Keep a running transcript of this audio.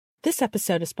This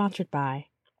episode is sponsored by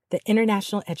the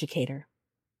International Educator.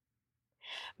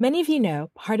 Many of you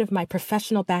know part of my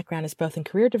professional background is both in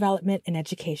career development and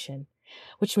education,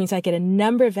 which means I get a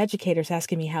number of educators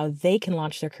asking me how they can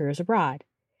launch their careers abroad.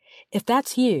 If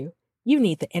that's you, you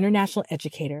need the International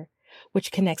Educator,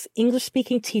 which connects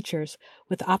English-speaking teachers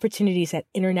with opportunities at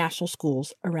international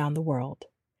schools around the world.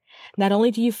 Not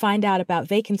only do you find out about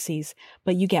vacancies,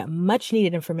 but you get much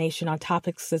needed information on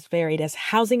topics as varied as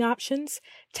housing options,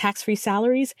 tax-free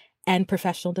salaries, and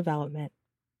professional development.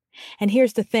 And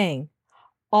here's the thing,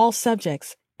 all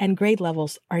subjects and grade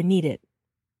levels are needed.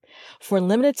 For a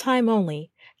limited time only,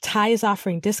 TIE is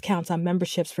offering discounts on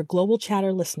memberships for Global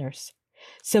Chatter listeners.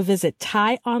 So visit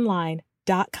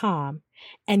tieonline.com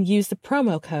and use the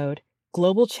promo code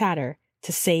Global Chatter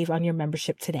to save on your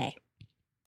membership today.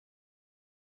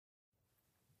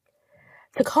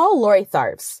 To call Lori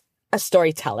Tharps a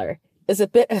storyteller is a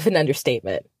bit of an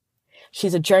understatement.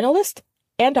 She's a journalist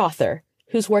and author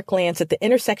whose work lands at the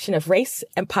intersection of race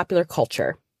and popular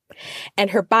culture.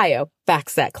 And her bio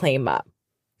backs that claim up.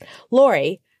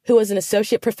 Lori, who was an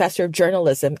associate professor of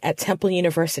journalism at Temple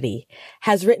University,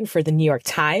 has written for the New York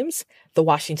Times, the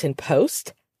Washington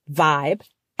Post, Vibe,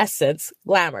 Essence,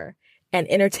 Glamour,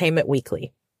 and Entertainment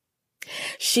Weekly.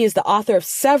 She is the author of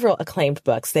several acclaimed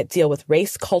books that deal with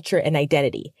race, culture, and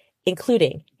identity,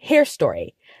 including Hair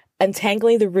Story,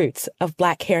 Untangling the Roots of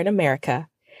Black Hair in America,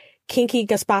 Kinky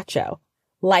Gazpacho,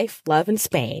 Life, Love, and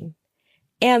Spain,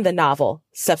 and the novel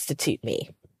Substitute Me.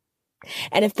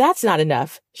 And if that's not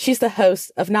enough, she's the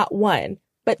host of not one,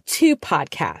 but two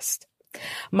podcasts.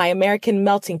 My American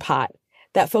Melting Pot,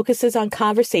 that focuses on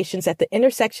conversations at the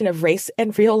intersection of race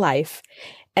and real life,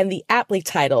 and the aptly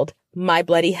titled My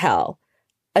Bloody Hell,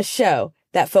 a show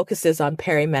that focuses on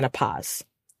perimenopause.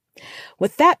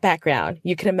 With that background,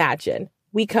 you can imagine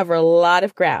we cover a lot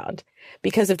of ground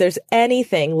because if there's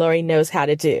anything Lori knows how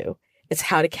to do, it's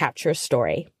how to capture a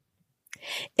story.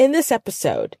 In this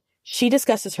episode, she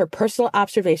discusses her personal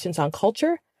observations on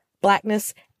culture,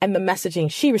 Blackness, and the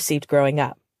messaging she received growing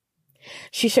up.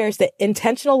 She shares the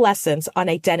intentional lessons on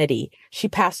identity she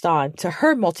passed on to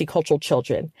her multicultural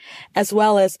children, as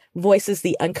well as voices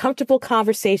the uncomfortable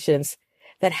conversations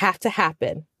that have to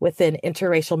happen within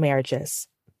interracial marriages.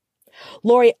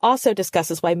 Lori also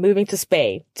discusses why moving to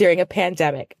Spain during a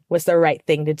pandemic was the right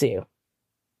thing to do.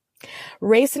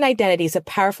 Race and identity is a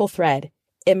powerful thread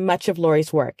in much of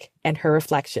Lori's work and her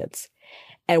reflections.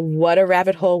 And what a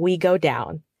rabbit hole we go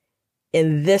down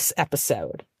in this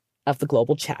episode of the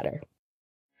Global Chatter.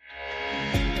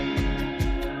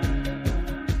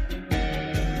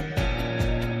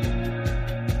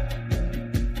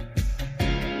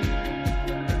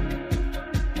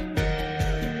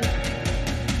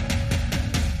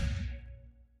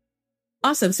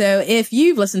 Awesome. So if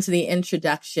you've listened to the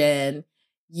introduction,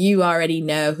 you already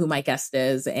know who my guest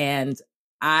is. And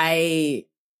I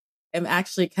am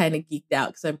actually kind of geeked out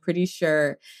because I'm pretty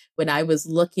sure when I was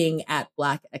looking at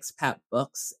Black expat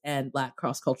books and Black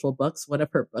cross-cultural books, one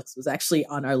of her books was actually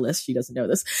on our list. She doesn't know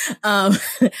this, on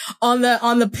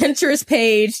the Pinterest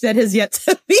page that has yet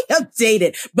to be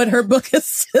updated, but her book is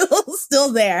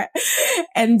still there.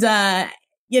 And,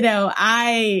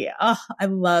 I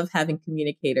love having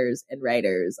communicators and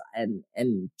writers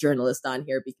and journalists on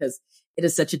here because it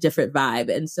is such a different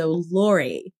vibe. And so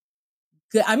Lori,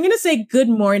 I'm going to say good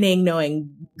morning,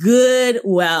 knowing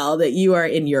well that you are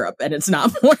in Europe and it's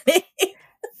not morning.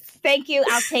 Thank you.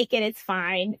 I'll take it. It's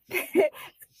fine.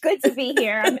 Good to be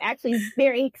here. I'm actually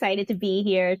very excited to be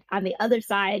here on the other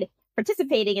side,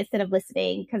 participating instead of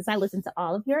listening, because I listen to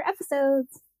all of your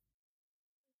episodes.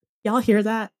 Y'all hear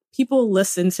that? People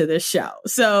listen to this show.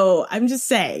 So I'm just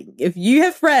saying, if you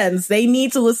have friends, they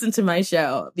need to listen to my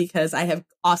show because I have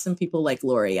awesome people like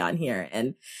Lori on here.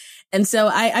 And so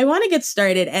I want to get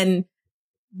started. And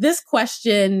this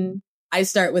question, I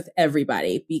start with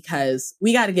everybody because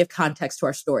we got to give context to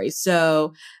our story.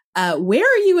 So where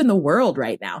are you in the world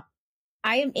right now?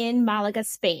 I am in Malaga,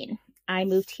 Spain. I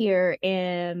moved here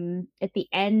at the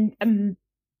end,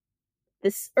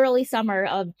 this early summer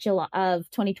of July of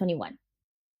 2021.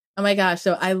 Oh my gosh.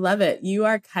 So I love it. You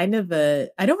are kind of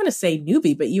I don't want to say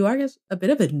newbie, but you are a bit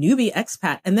of a newbie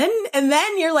expat. And then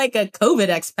you're like a COVID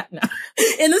expat now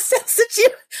in the sense that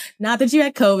not that you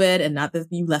had COVID and not that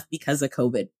you left because of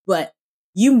COVID, but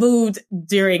you moved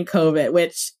during COVID,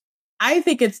 which I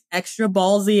think it's extra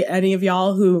ballsy. Any of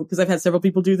y'all because I've had several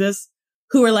people do this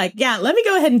who are like, yeah, let me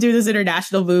go ahead and do this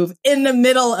international move in the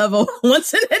middle of a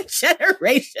once in a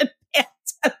generation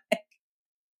pandemic.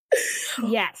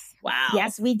 Yes. Wow.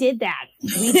 Yes, we did that.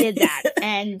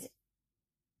 And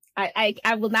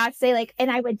I will not say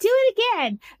and I would do it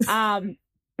again.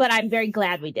 but I'm very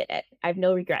glad we did it. I have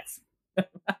no regrets.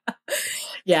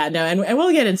 Yeah, no, and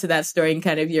we'll get into that story and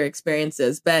kind of your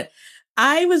experiences. But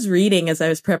I was reading as I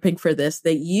was prepping for this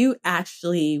that you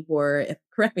actually were,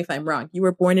 correct me if I'm wrong, you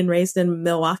were born and raised in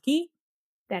Milwaukee?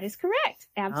 That is correct.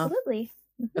 Absolutely.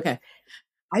 Okay.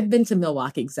 I've been to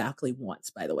Milwaukee exactly once,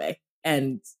 by the way.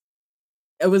 And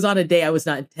it was on a day I was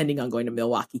not intending on going to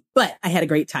Milwaukee, but I had a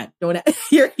great time.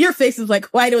 Your face is like,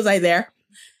 why was I there?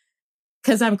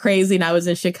 Because I'm crazy and I was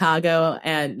in Chicago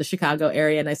and the Chicago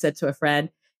area. And I said to a friend,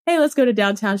 hey, let's go to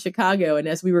downtown Chicago. And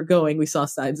as we were going, we saw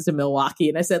signs to Milwaukee.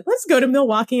 And I said, let's go to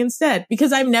Milwaukee instead,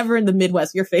 because I'm never in the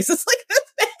Midwest. Your face is like this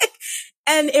big.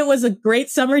 And it was a great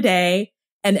summer day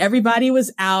and everybody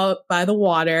was out by the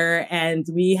water and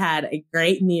we had a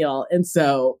great meal. And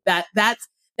so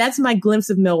that's my glimpse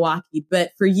of Milwaukee.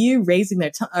 But for you raising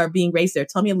there or being raised there,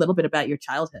 tell me a little bit about your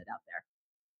childhood out there.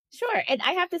 Sure. And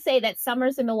I have to say that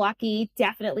summers in Milwaukee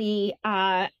definitely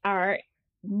are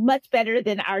much better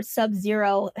than our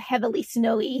sub-zero, heavily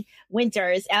snowy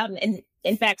winters. And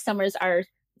in fact, summers are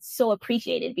so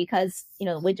appreciated because,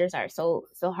 winters are so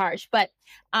harsh. But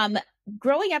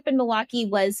growing up in Milwaukee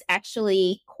was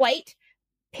actually quite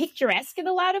picturesque in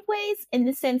a lot of ways, in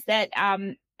the sense that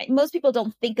most people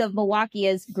don't think of Milwaukee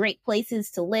as great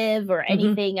places to live or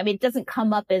anything. I mean, it doesn't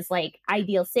come up as like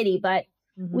ideal city, but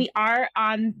we are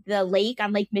on the lake,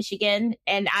 on Lake Michigan,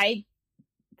 and I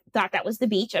thought that was the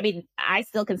beach. I mean, I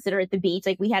still consider it the beach.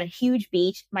 Like, we had a huge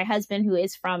beach. My husband, who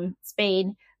is from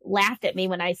Spain, laughed at me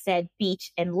when I said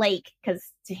beach and lake, because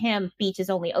to him, beach is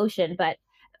only ocean. But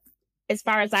as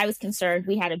far as I was concerned,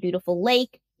 we had a beautiful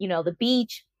lake, the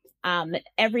beach,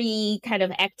 every kind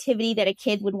of activity that a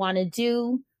kid would want to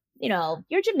do,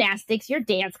 your gymnastics, your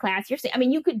dance class,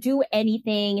 you could do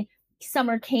anything,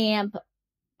 summer camp,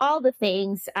 all the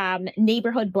things,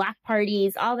 neighborhood block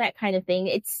parties, all that kind of thing.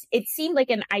 It seemed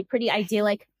like a pretty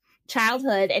idyllic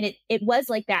childhood. And it was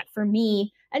like that for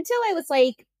me until I was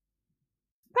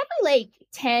probably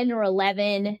 10 or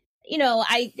 11.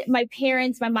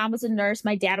 My mom was a nurse.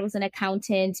 My dad was an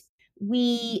accountant.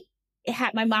 My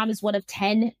mom is one of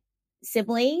 10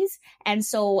 siblings. And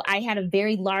so I had a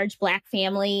very large Black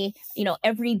family.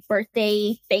 Every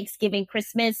birthday, Thanksgiving,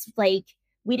 Christmas, we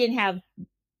didn't have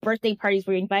birthday parties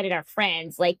where we invited our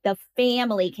friends. The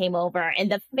family came over,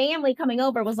 and the family coming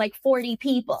over was 40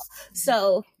 people.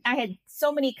 So I had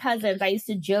so many cousins. I used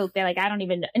to joke that I don't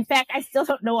even know. In fact, I still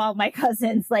don't know all my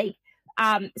cousins. So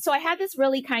I had this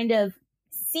really kind of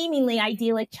seemingly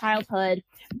idyllic childhood.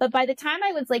 But by the time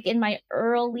I was in my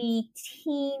early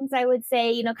teens, I would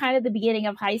say, kind of the beginning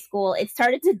of high school, it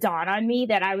started to dawn on me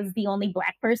that I was the only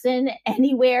Black person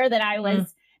anywhere, that I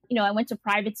was, I went to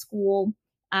private school.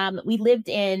 We lived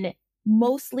in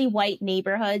mostly white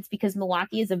neighborhoods because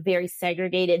Milwaukee is a very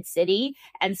segregated city.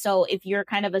 And so if you're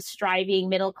kind of a striving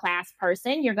middle class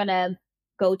person, you're going to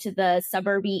go to the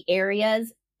suburby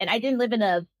areas. And I didn't live in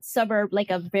a suburb,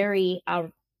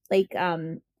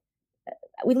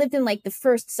 we lived in the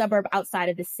first suburb outside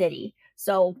of the city.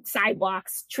 So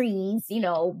sidewalks, trees,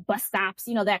 bus stops,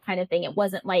 that kind of thing. It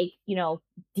wasn't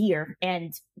deer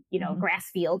and, grass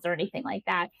fields or anything like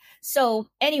that. So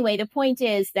anyway, the point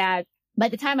is that by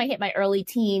the time I hit my early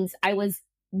teens, I was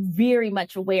very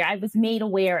much aware. I was made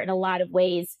aware in a lot of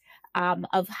ways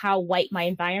of how white my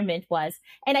environment was.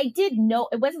 And I did know,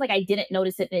 it wasn't I didn't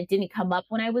notice it and it didn't come up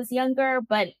when I was younger,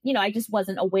 but, I just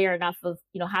wasn't aware enough of,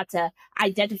 how to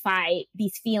identify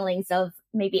these feelings of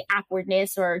maybe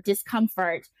awkwardness or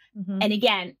discomfort. And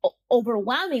again,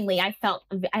 overwhelmingly, I felt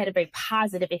I had a very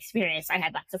positive experience. I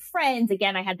had lots of friends.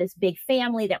 Again, I had this big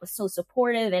family that was so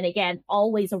supportive and again,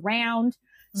 always around.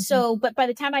 So, but by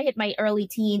the time I hit my early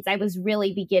teens, I was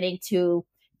really beginning to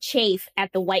chafe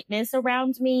at the whiteness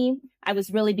around me. I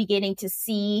was really beginning to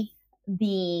see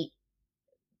we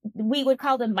would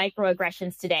call them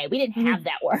microaggressions today. We didn't have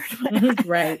that word.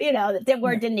 Right. That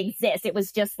word didn't exist. It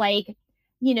was just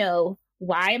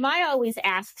why am I always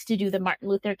asked to do the Martin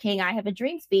Luther King I Have a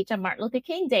Dream speech on Martin Luther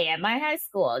King Day at my high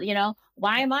school?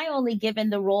 Why am I only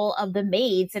given the role of the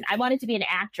maids? And I wanted to be an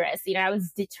actress. I was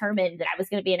determined that I was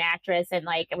going to be an actress, and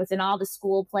I was in all the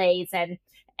school plays, and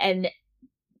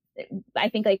I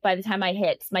think by the time I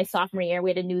hit my sophomore year, we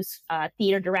had a new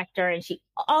theater director, and she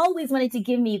always wanted to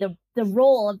give me the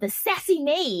role of the sassy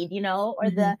maid, or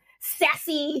the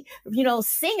sassy,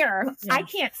 singer. Yeah. I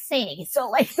can't sing.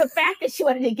 So the fact that she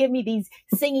wanted to give me these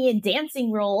singing and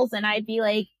dancing roles, and I'd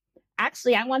be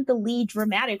actually, I want the lead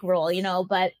dramatic role,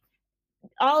 but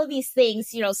all of these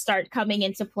things, start coming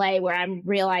into play where I'm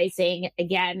realizing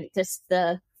again, just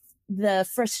the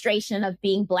frustration of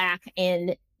being Black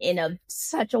in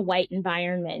such a white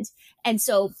environment. And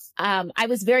so I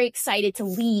was very excited to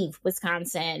leave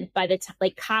Wisconsin by the time,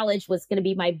 like, college was going to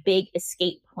be my big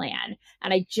escape plan.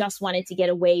 And I just wanted to get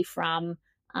away from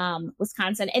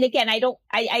Wisconsin. And again, I don't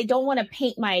want to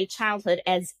paint my childhood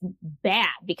as bad,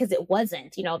 because it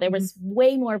wasn't. There was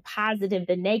way more positive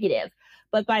than negative.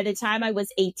 But by the time I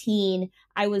was 18,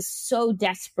 I was so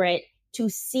desperate to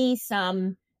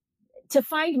to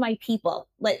find my people.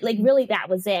 Like really, that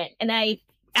was it. And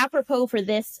apropos for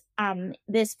this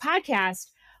podcast,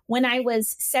 when I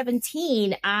was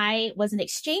 17, I was an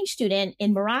exchange student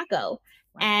in Morocco.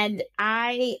 Wow. And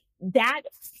that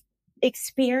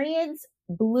experience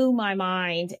blew my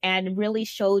mind and really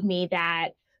showed me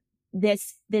that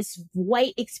this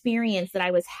white experience that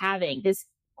I was having, this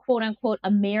quote unquote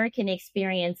American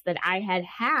experience that I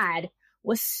had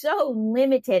was so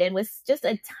limited and was just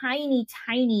a tiny,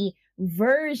 tiny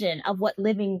version of what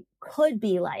living could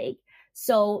be like.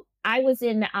 So I was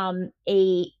in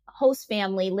a host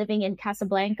family living in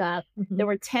Casablanca. Mm-hmm. There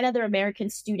were 10 other American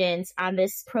students on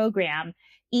this program.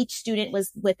 Each student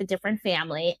was with a different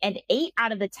family, and 8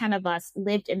 out of the 10 of us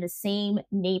lived in the same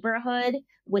neighborhood,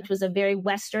 which was a very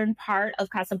Western part of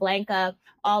Casablanca.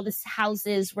 All the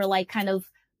houses were like kind of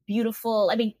beautiful.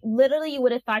 I mean, literally you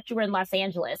would have thought you were in Los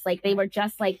Angeles. Like, they were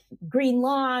just like green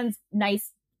lawns,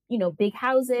 nice, big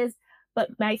houses.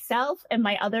 But myself and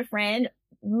my other friend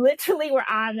literally were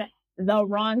on the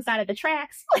wrong side of the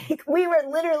tracks. Like, we were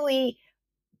literally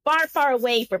far, far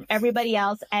away from everybody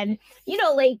else. And,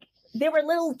 like, there were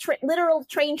literal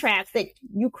train tracks that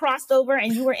you crossed over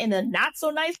and you were in the not so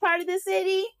nice part of the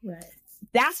city. Right.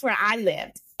 That's where I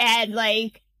lived. And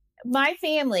like, my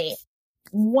family,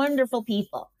 wonderful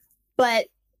people, but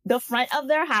the front of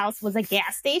their house was a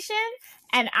gas station.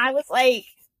 And I was like,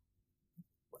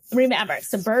 remember,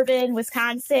 suburban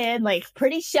Wisconsin, like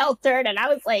pretty sheltered. And I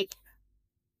was like,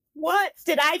 what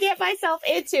did I get myself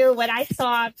into when I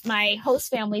saw my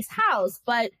host family's house?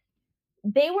 But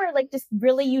they were like just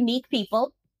really unique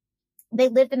people. They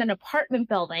lived in an apartment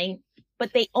building,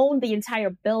 but they owned the entire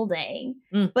building.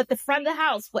 But the front of the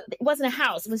house, it wasn't a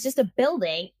house. It was just a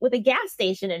building with a gas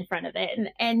station in front of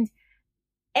it. And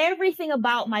everything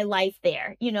about my life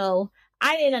there,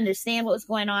 I didn't understand what was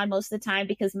going on most of the time,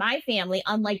 because my family,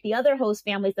 unlike the other host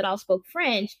families that all spoke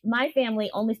French, my family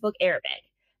only spoke Arabic.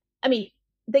 I mean,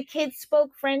 the kids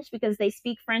spoke French because they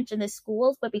speak French in the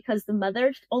schools, but because the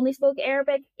mothers only spoke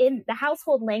Arabic, in the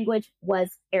household language was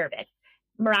Arabic,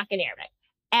 Moroccan Arabic.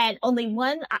 And only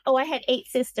I had 8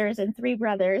 sisters and 3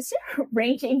 brothers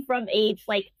ranging from age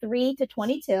like 3 to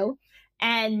 22.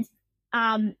 And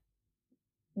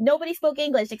nobody spoke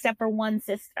English except for one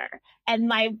sister. And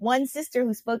my one sister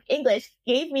who spoke English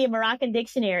gave me a Moroccan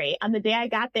dictionary on the day I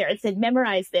got there and said,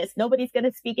 memorize this. Nobody's going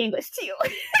to speak English to you.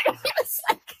 I was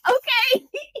like, okay.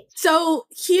 So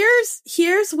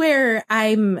here's where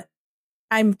I'm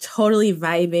totally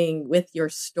vibing with your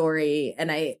story.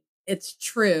 And it's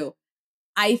true.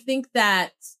 I think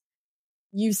that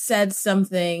you said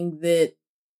something that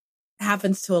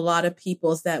happens to a lot of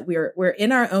people, is that we're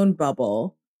in our own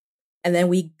bubble. And then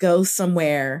we go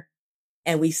somewhere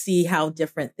and we see how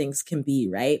different things can be,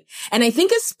 right? And I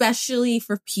think especially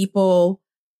for people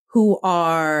who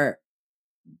are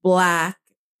Black,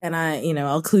 and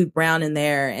I'll include brown in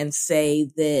there, and say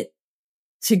that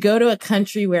to go to a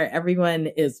country where everyone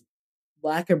is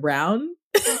Black or brown,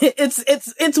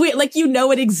 it's weird. Like,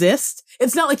 it exists.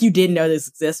 It's not like you didn't know this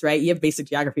exists, right? You have basic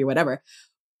geography or whatever,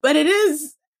 but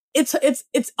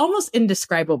it's almost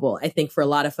indescribable, I think, for a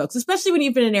lot of folks, especially when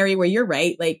you've been in an area where you're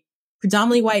right, like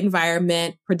predominantly white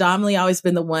environment, predominantly always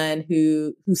been the one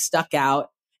who stuck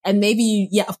out. And maybe,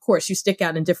 of course you stick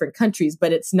out in different countries,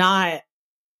 but it's not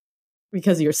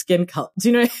because of your skin color. Do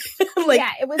you know?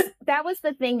 That was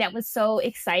the thing that was so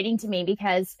exciting to me,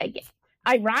 because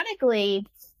ironically,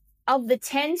 of the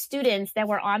 10 students that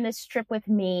were on this trip with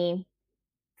me,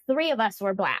 3 of us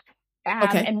were Black.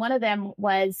 Okay. And one of them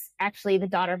was actually the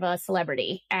daughter of a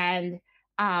celebrity. And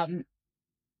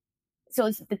so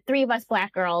it's the 3 of us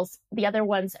Black girls. The other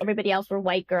ones, everybody else were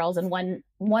white girls, and one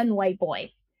white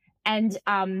boy. And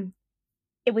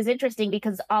it was interesting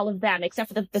because all of them, except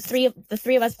for the three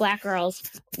of us Black girls,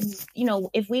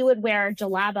 if we would wear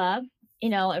jalaba,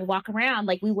 and walk around,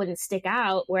 like, we wouldn't stick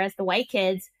out. Whereas the white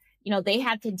kids, they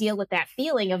had to deal with that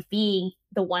feeling of being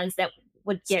the ones that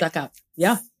would get stuck out.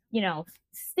 Yeah.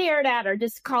 Stared at or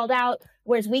just called out,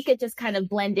 whereas we could just kind of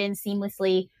blend in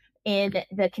seamlessly in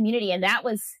the community. And that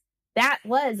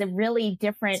was a really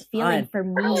different feeling for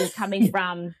me coming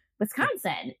from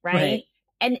Wisconsin. Right.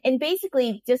 And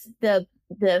basically just the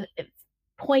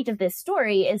point of this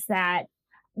story is that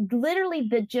literally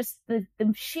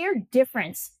the sheer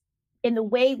difference in the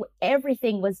way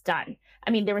everything was done.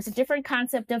 I mean, there was a different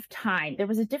concept of time. There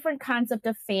was a different concept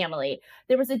of family.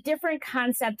 There was a different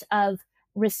concept of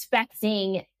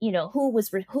respecting,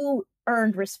 who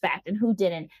earned respect and who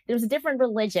didn't. There was a different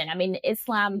religion. I mean,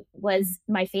 Islam was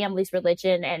my family's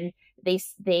religion, and they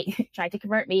tried to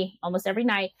convert me almost every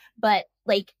night, but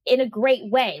like in a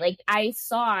great way. Like I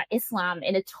saw Islam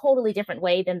in a totally different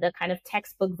way than the kind of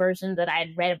textbook version that I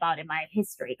had read about in my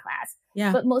history class.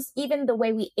 Yeah. But even the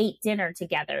way we ate dinner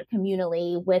together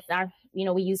communally with our,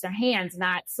 we used our hands,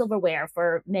 not silverware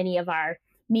for many of our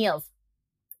meals.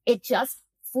 It just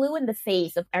flew in the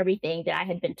face of everything that I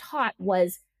had been taught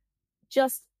was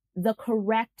just the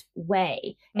correct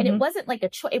way. And it wasn't like a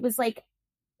choice. It was like,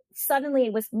 suddenly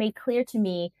it was made clear to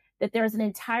me that there's an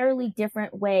entirely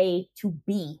different way to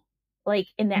be, like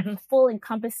in that full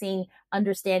encompassing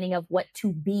understanding of what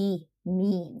to be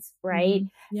means. Right.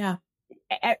 Yeah.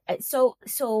 So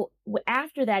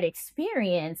after that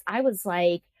experience, I was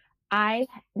like, I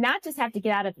not just have to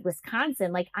get out of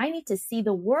Wisconsin, like I need to see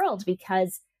the world,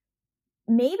 because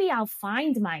maybe I'll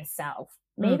find myself,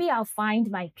 maybe I'll find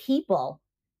my people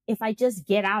if I just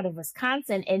get out of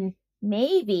Wisconsin and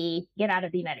maybe get out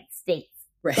of the United States.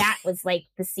 Right. That was like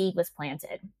the seed was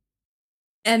planted.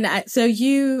 And so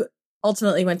you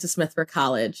ultimately went to Smith for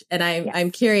college, and I'm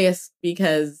curious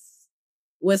because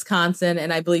Wisconsin,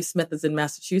 and I believe Smith is in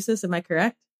Massachusetts. Am I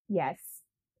correct? Yes.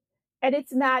 And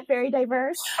it's not very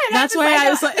diverse. That's why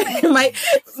I was like,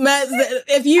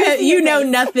 if you know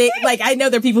nothing, like I know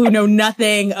there are people who know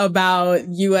nothing about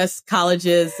U.S.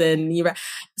 colleges, and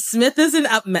Smith is in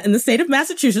the state of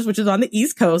Massachusetts, which is on the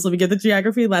East Coast. Let me get the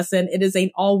geography lesson. It is an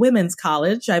all women's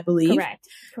college, I believe.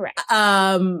 Correct.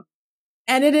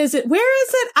 And it is, where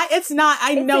is it? It's not,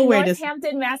 I know where it is.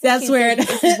 Northampton, Massachusetts. That's where it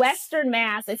is. It's Western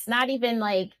Mass. It's not even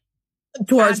like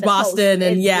towards Boston coast.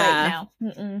 And it's yeah.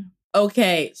 Right.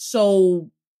 Okay. So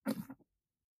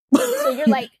you're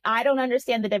like, I don't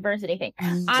understand the diversity thing.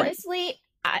 Honestly,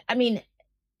 I mean,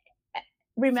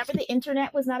 remember the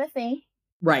internet was not a thing.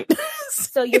 Right.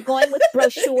 So you're going with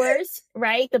brochures,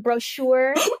 right? The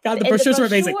brochure. God, the brochures were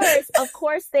amazing. Of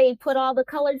course, they put all the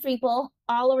colored people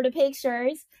all over the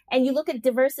pictures, and you look at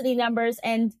diversity numbers,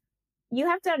 and you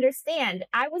have to understand,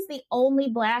 I was the only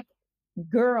Black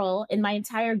girl in my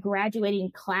entire graduating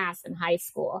class in high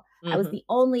school. I was the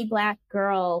only Black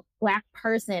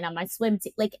person on my swim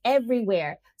team, like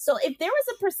everywhere. So if there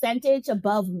was a percentage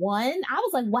above 1, I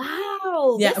was like,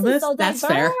 wow, this is so diverse.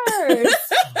 Fair.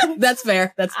 That's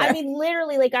fair. I mean,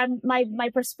 literally, like my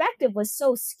perspective was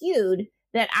so skewed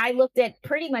that I looked at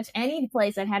pretty much any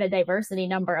place that had a diversity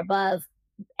number above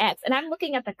X. And I'm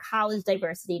looking at the college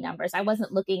diversity numbers. I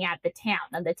wasn't looking at the town.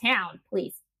 And the town,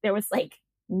 please, there was like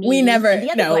me. We never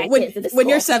know. When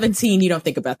you're 17, you don't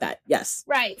think about that. Yes.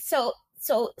 Right. So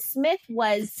Smith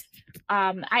was,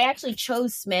 I actually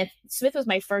chose Smith. Smith was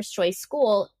my first choice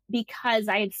school because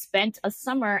I had spent a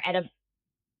summer at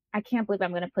I can't believe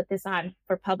I'm going to put this on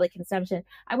for public consumption.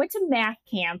 I went to math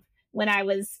camp when I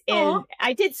was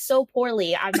I did so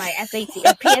poorly on my SAT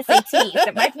or PSAT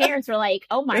that my parents were like,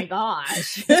 oh my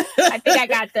gosh. I think I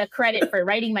got the credit for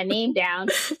writing my name down.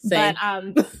 Same.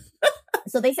 But,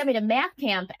 so they sent me to math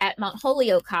camp at Mount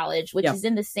Holyoke College, which is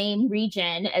in the same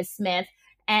region as Smith.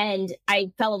 And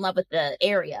I fell in love with the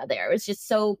area there. It was just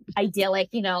so idyllic,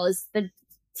 it's the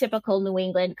typical New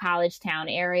England college town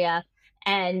area.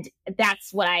 And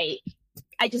that's what I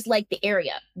just liked the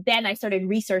area. Then I started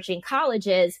researching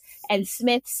colleges, and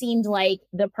Smith seemed like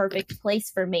the perfect place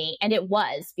for me. And it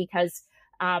was, because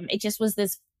it just was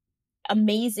this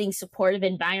amazing supportive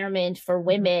environment for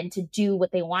women to do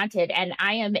what they wanted. And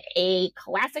I am a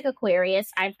classic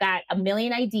Aquarius. I've got a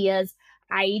million ideas.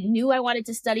 I knew I wanted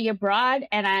to study abroad,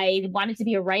 and I wanted to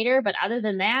be a writer. But other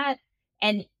than that,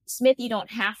 and Smith, you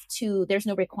don't have to, there's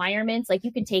no requirements. Like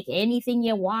you can take anything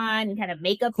you want and kind of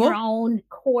make up your own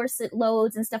corset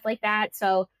loads and stuff like that.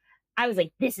 So I was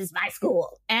like, this is my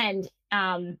school. And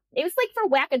it was like for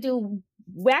wackadoo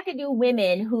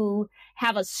women who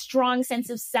have a strong sense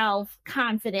of self,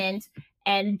 confident,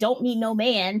 and don't need no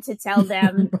man to tell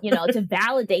them, to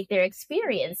validate their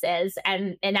experiences.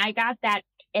 And I got that.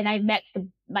 And I met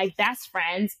my best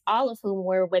friends, all of whom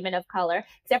were women of color,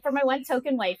 except for my one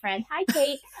token white friend. Hi,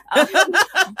 Kate.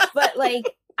 But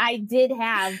like, I did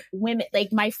have women,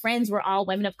 like my friends were all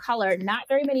women of color, not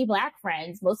very many Black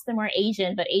friends. Most of them were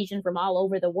Asian, but Asian from all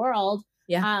over the world.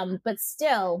 Yeah. But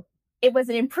still, it was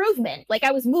an improvement. Like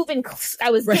I was moving,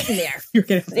 I was getting there.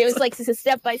 It was like a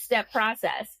step-by-step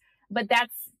process. But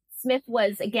Smith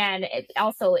was, again,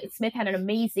 Smith had an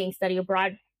amazing study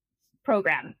abroad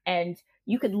program. And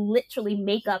you could literally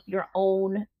make up your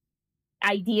own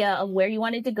idea of where you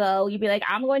wanted to go. You'd be like,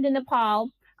 I'm going to Nepal.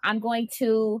 I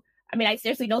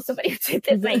seriously know somebody who did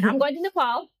this. Like, I'm going to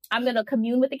Nepal. I'm going to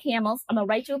commune with the camels. I'm going to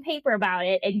write you a paper about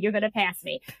it, and you're going to pass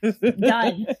me.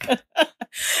 Done.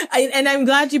 And I'm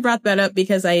glad you brought that up,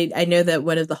 because I know that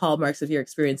one of the hallmarks of your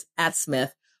experience at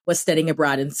Smith was studying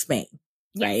abroad in Spain.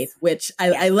 Yes. Right. Which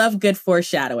I love good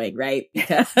foreshadowing, right?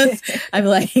 Because I'm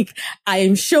like,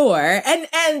 I'm sure.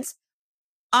 And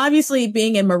obviously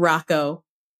being in Morocco,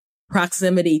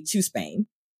 proximity to Spain,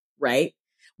 right?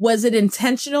 Was it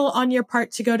intentional on your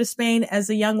part to go to Spain as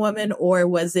a young woman, or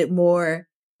was it more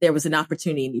there was an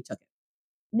opportunity and you took it?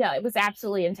 No, it was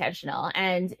absolutely intentional.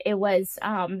 And it was,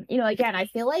 again, I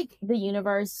feel like the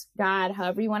universe, God,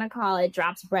 however you want to call it,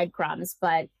 drops breadcrumbs.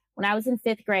 But when I was in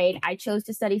 5th grade, I chose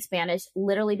to study Spanish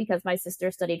literally because my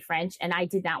sister studied French, and I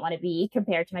did not want to be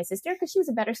compared to my sister because she was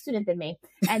a better student than me.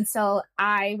 And so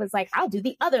I was like, I'll do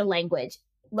the other language.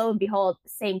 Lo and behold,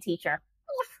 same teacher.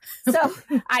 So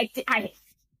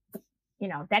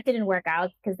that didn't work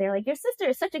out because they're like, your sister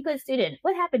is such a good student.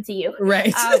 What happened to you?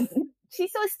 Right.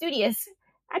 She's so studious.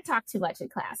 I talk too much in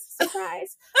class.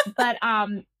 Surprise.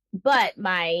 But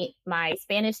my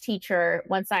Spanish teacher,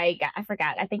 I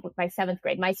think with my 7th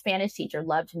grade, my Spanish teacher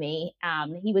loved me.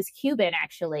 He was Cuban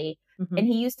actually. Mm-hmm. And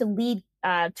he used to lead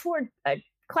tour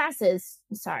classes.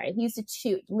 He used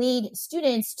to lead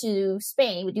students to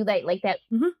Spain. He would do like that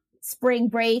mm-hmm. spring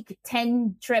break,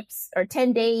 10 trips or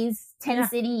 10 days, 10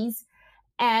 cities.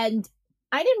 And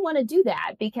I didn't want to do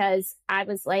that because I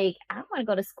was like, I don't want to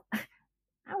go to school.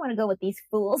 I want to go with these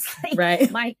fools.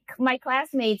 Right. My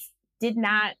classmates did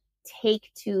not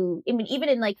take to, even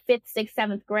in like 5th, 6th,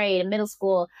 7th grade in middle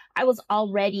school, I was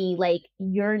already like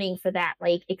yearning for that,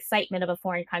 like excitement of a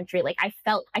foreign country. Like I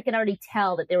could already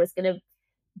tell that there was going to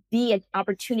be an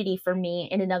opportunity for me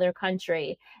in another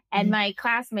country. And mm-hmm. my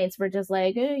classmates were just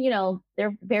like,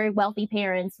 they're very wealthy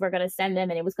parents. We're going to send them.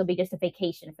 And it was going to be just a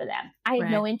vacation for them. I had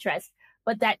no interest.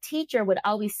 But that teacher would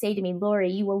always say to me,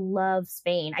 Lori, you will love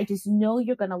Spain. I just know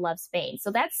you're going to love Spain.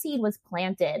 So that seed was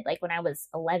planted like when I was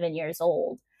 11 years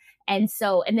old. And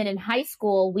then in high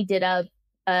school, we did a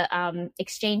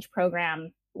exchange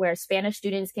program where Spanish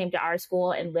students came to our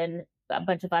school, and then a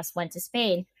bunch of us went to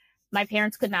Spain. My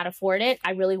parents could not afford it.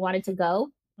 I really wanted to go.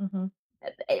 Mm-hmm.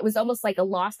 It was almost like a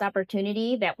lost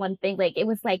opportunity. That one thing, like it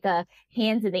was like a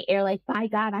hands in the air, like, by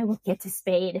God, I will get to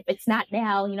Spain. If it's not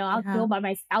now, I'll go by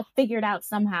myself. I'll figure it out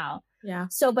somehow. Yeah.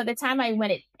 So by the time I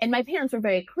went, and my parents were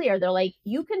very clear. They're like,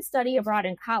 you can study abroad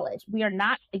in college. We are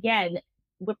not, again,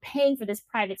 we're paying for this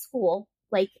private school,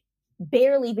 like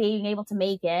barely being able to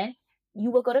make it. You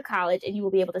will go to college and you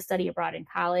will be able to study abroad in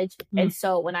college. Mm-hmm. And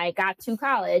so when I got to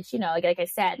college, like I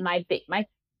said,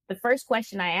 the first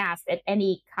question I asked at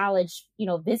any college,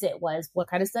 visit was, what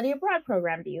kind of study abroad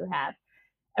program do you have?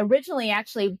 Originally,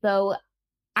 actually, though,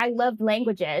 I loved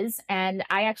languages, and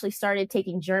I actually started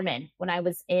taking German when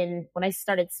I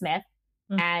started Smith,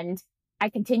 mm-hmm. and I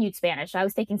continued Spanish. I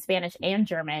was taking Spanish and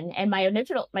German. And my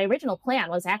original plan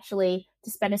was actually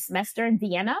to spend a semester in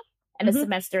Vienna and mm-hmm. a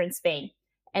semester in Spain.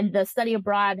 And the study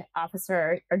abroad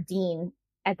officer or dean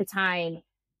at the time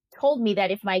told me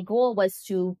that if my goal was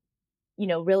to,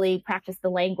 really practice the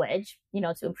language,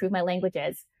 to improve my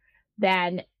languages,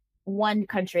 then one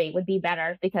country would be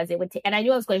better because it would and I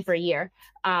knew I was going for a year.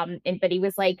 But he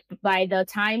was like, by the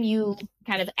time you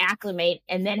kind of acclimate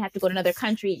and then have to go to another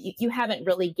country, you haven't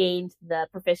really gained the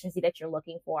proficiency that you're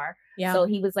looking for. Yeah. So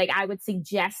he was like, I would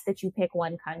suggest that you pick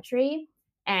one country.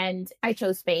 And I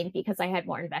chose Spain because I had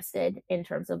more invested in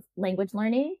terms of language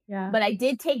learning. Yeah. But I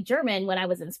did take German when I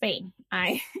was in Spain.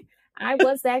 I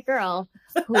was that girl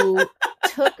who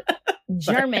took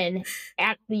German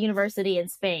at the university in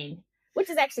Spain,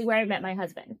 which is actually where I met my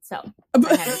husband. So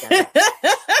I had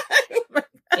to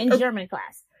in German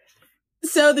class.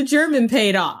 So the German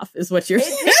paid off, is what you're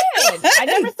saying. It did. I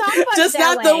never thought about just it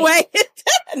that not the way.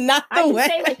 Not the way. I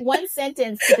can say like one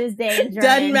sentence to this day in German.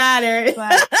 Doesn't matter.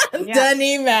 But, yeah. Doesn't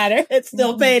even matter. It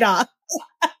still paid off.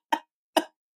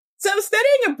 So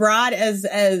studying abroad as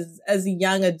a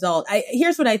young adult,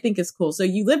 here's what I think is cool. So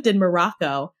you lived in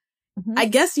Morocco. Mm-hmm. I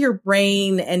guess your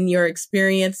brain and your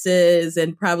experiences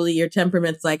and probably your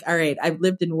temperament's like, all right, I've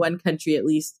lived in one country at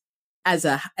least as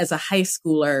a high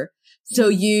schooler. So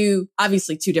you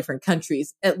obviously 2 different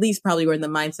countries, at least probably were in the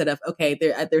mindset of, okay,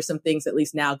 there's some things at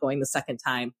least now going the second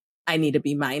time I need to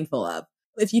be mindful of.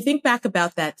 If you think back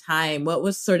about that time, what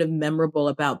was sort of memorable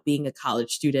about being a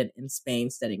college student in Spain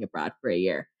studying abroad for a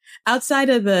year? Outside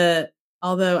of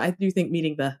although I do think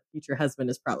meeting the future husband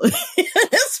is probably,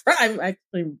 I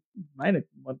actually might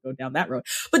want to go down that road.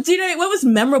 But what was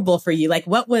memorable for you? Like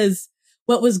what was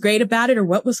what was great about it or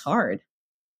what was hard?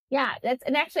 Yeah,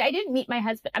 and actually I didn't meet my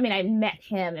husband. I mean, I met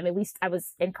him. I mean, I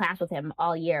was in class with him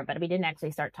all year, but we didn't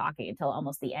actually start talking until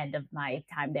almost the end of my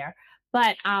time there.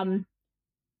 But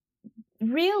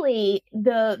really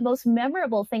the most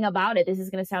memorable thing about it, this is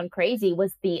going to sound crazy,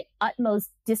 was the utmost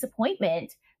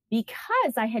disappointment,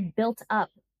 because I had built up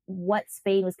what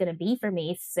Spain was going to be for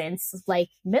me since like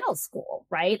middle school,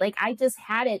 right? Like I just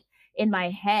had it in my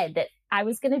head that I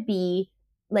was going to be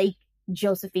like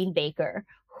Josephine Baker,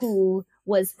 who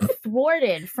was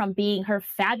thwarted from being her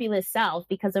fabulous self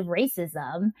because of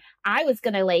racism. I was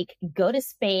going to like go to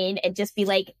Spain and just be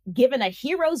like given a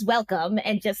hero's welcome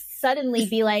and just suddenly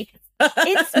be like,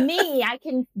 it's me. I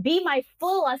can be my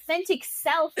full authentic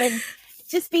self and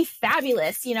just be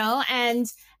fabulous, you know? And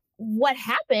what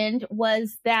happened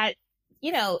was that,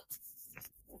 you know,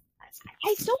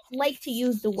 I don't like to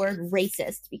use the word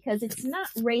racist because it's not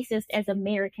racist as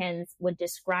Americans would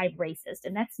describe racist.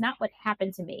 And that's not what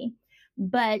happened to me.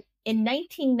 But in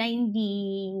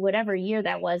 1990, whatever year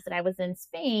that was that I was in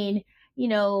Spain, you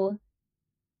know,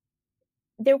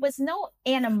 there was no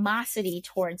animosity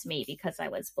towards me because I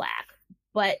was Black,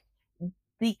 but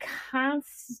the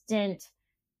constant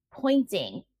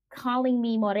pointing, calling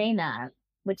me morena,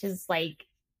 which is like,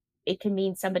 it can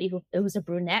mean somebody who's a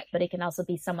brunette, but it can also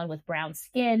be someone with brown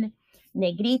skin,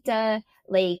 negrita,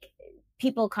 like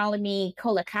people calling me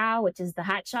Colacao, which is the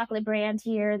hot chocolate brand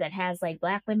here that has like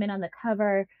Black women on the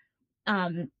cover.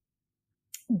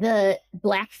 The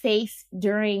blackface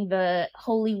during the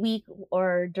Holy Week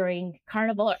or during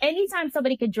Carnival, or anytime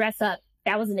somebody could dress up,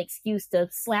 that was an excuse to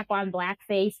slap on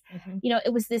blackface. Mm-hmm. You know,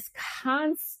 it was this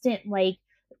constant like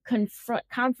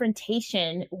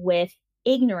confrontation with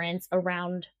ignorance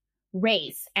around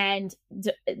race. And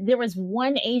there was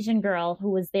one Asian girl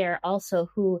who was there also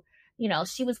who, you know,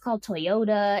 she was called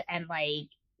Toyota and like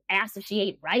asked if she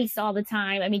ate rice all the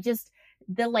time. I mean, just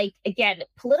the like, again,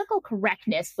 political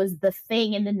correctness was the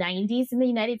thing in the 90s in the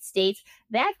United States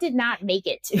that did not make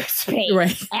it to Spain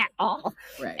at all.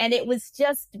 Right. And it was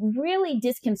just really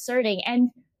disconcerting.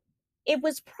 And it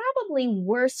was probably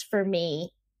worse for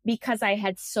me because I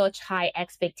had such high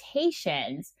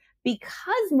expectations,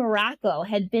 because Morocco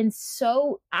had been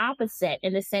so opposite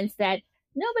in the sense that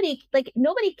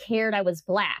nobody cared I was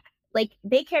Black. Like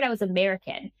they cared I was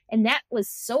American. And that was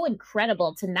so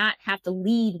incredible to not have to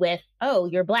lead with, oh,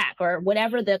 you're Black, or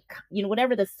whatever the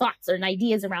thoughts or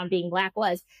ideas around being Black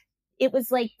was. It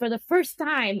was like, for the first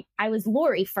time, I was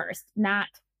Lori first, not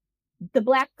the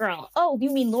Black girl. Oh, you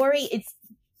mean Lori?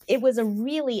 It was a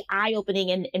really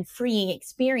eye-opening and freeing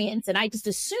experience. And I just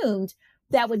assumed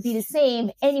that would be the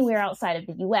same anywhere outside of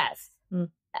the US. Mm.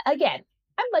 Again,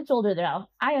 I'm much older now.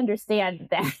 I understand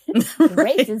that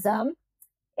racism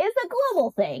is a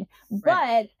global thing,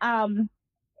 but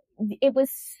it was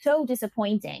so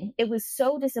disappointing. It was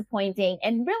so disappointing.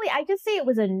 And really, I just say it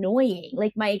was annoying.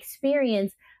 Like my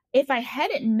experience, if I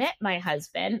hadn't met my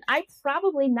husband, I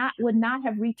probably would not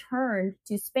have returned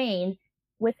to Spain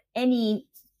with any,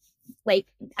 like,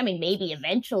 I mean, maybe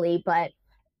eventually, but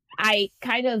I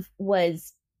kind of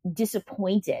was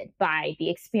disappointed by the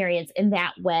experience in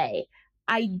that way.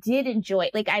 I did enjoy,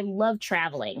 like, I love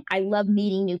traveling. I love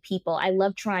meeting new people. I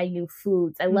love trying new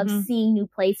foods. I love seeing new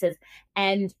places.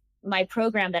 And my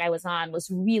program that I was on was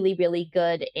really, really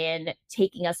good in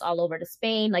taking us all over to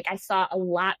Spain. Like I saw a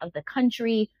lot of the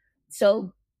country.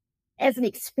 So as an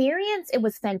experience, it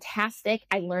was fantastic.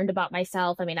 I learned about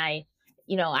myself. I mean, I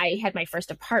had my first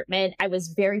apartment. I was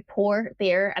very poor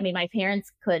there. I mean, my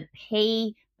parents could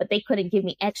pay, but they couldn't give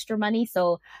me extra money.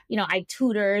 So, you know, I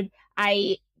tutored.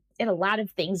 I did a lot of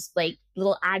things, like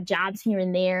little odd jobs here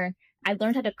and there. I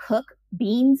learned how to cook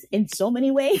beans in so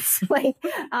many ways. Like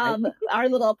our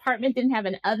little apartment didn't have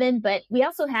an oven, but we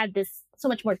also had so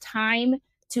much more time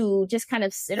to just kind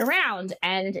of sit around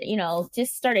and, you know,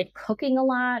 just started cooking a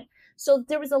lot. So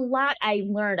there was a lot I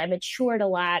learned. I matured a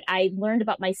lot. I learned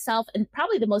about myself. And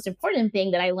probably the most important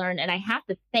thing that I learned, and I have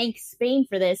to thank Spain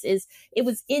for this, is it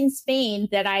was in Spain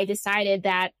that I decided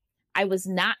that I was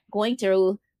not going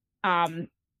to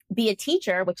be a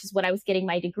teacher, which is what I was getting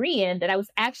my degree in, that I was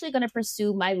actually going to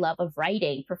pursue my love of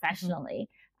writing professionally.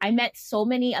 I met so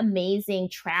many amazing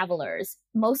travelers,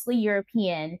 mostly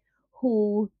European,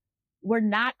 who were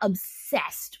not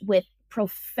obsessed with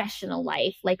professional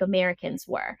life like Americans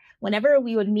were. Whenever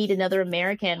we would meet another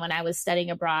American when I was studying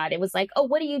abroad, it was like, oh,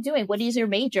 what are you doing? What is your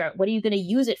major? What are you going to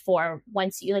use it for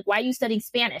once you, like, why are you studying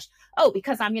Spanish? Oh,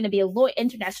 because I'm going to be a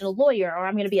international lawyer, or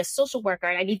I'm going to be a social worker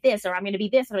and I need this, or I'm going to be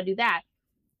this, I'm going to do that.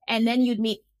 And then you'd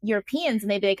meet Europeans and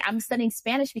they'd be like, I'm studying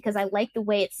Spanish because I like the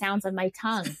way it sounds on my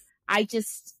tongue. I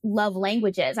just love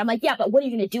languages. I'm like, yeah, but what are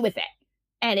you going to do with it?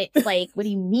 And it's like, what do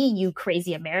you mean, you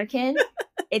crazy American?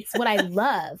 It's what I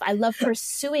love. I love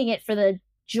pursuing it for the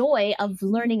joy of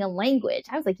learning a language.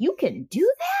 I was like, you can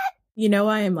do that? You know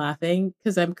why I'm laughing?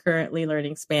 Because I'm currently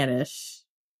learning Spanish.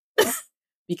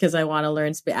 Because I want to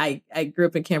learn Spanish. I grew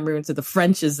up in Cameroon, so the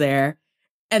French is there.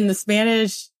 And the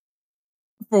Spanish,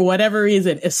 for whatever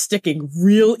reason, is sticking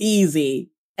real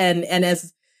easy. And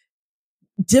as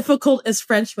difficult as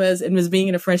French was and was being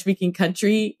in a French speaking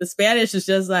country, the Spanish is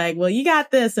just like, well, you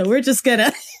got this. And we're just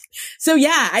gonna. So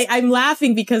yeah, I'm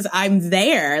laughing because I'm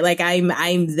there. Like I'm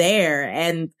there.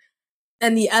 And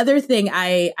the other thing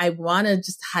I want to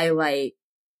just highlight,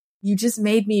 you just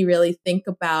made me really think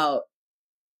about,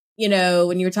 you know,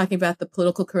 when you were talking about the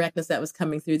political correctness that was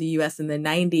coming through the US in the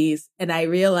 90s. And I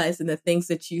realized in the things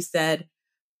that you said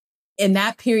in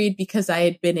that period, because I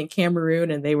had been in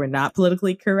Cameroon and they were not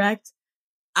politically correct,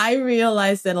 I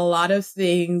realized that a lot of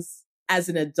things as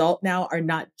an adult now are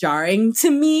not jarring to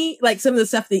me. Like some of the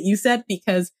stuff that you said,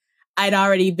 because I'd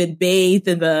already been bathed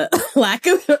in the lack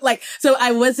of so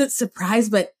I wasn't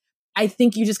surprised, but I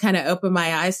think you just kind of opened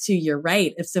my eyes to, you're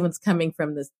right. If someone's coming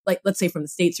from this, like, let's say from the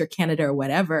States or Canada or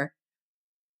whatever,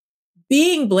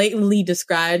 being blatantly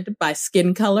described by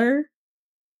skin color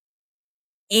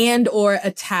and or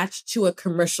attached to a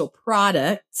commercial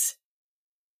product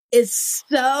is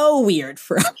so weird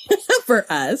for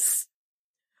us.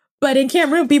 But in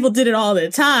Cameroon, people did it all the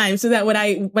time. So that when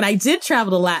I did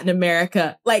travel to Latin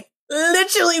America, like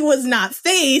literally was not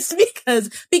faced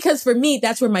because for me,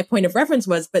 that's where my point of reference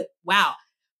was. But wow,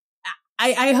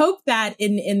 I hope that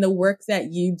in the work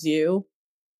that you do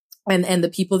and the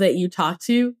people that you talk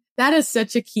to, that is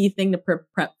such a key thing to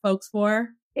prep folks for.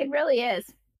 It really is.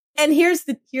 And here's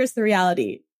the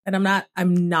reality. And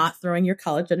I'm not throwing your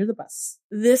college under the bus.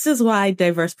 This is why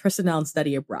diverse personnel and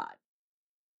study abroad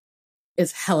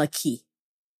is hella key.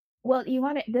 Well,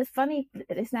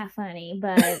 it's not funny,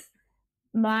 but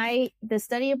the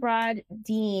study abroad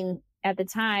dean at the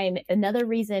time, another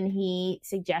reason he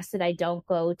suggested I don't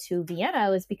go to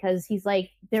Vienna was because he's like,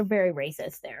 they're very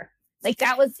racist there. Like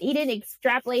he didn't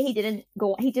extrapolate. He didn't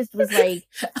go, he just was like,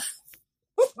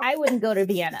 I wouldn't go to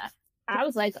Vienna. I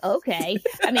was like, okay.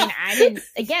 I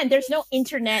mean, there's no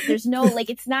internet. There's no,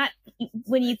 it's not,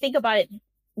 when you think about it,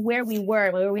 where we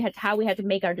were, how we had to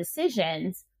make our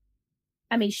decisions.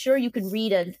 I mean, sure, you could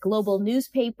read a global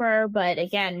newspaper, but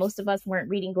again, most of us weren't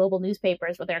reading global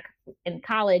newspapers when they're in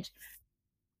college.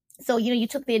 So, you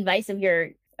took the advice of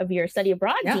your study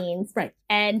abroad deans, right?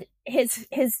 And his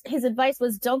advice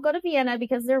was, don't go to Vienna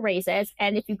because they're racist,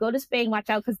 and if you go to Spain, watch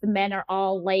out because the men are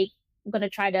all like going to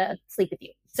try to sleep with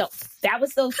you. So that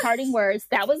was those parting words.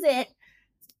 That was it.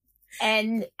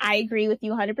 And I agree with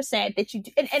you 100% that you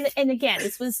do. And again,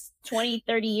 this was 20,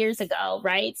 30 years ago,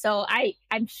 right? So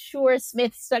I'm sure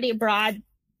Smith study abroad.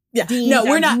 Yeah. No,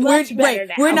 we're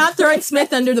not throwing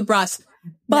Smith under the bus.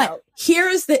 But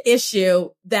here's the issue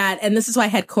and this is why I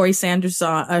had Corey Saunders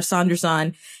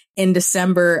on in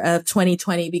December of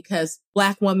 2020, because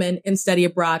Black woman in study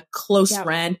abroad, close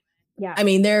friend. Yeah. I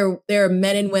mean, there are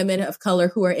men and women of color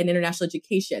who are in international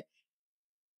education.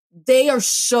 They are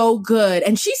so good.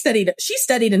 And she studied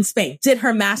in Spain, did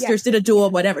her master's, did a dual,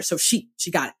 whatever. So she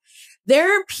got it.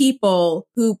 There are people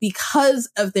who, because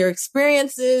of their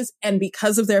experiences and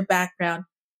because of their background,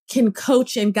 can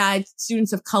coach and guide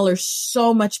students of color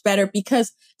so much better,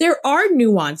 because there are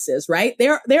nuances, right?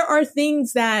 There are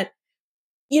things that,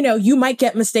 you might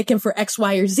get mistaken for X,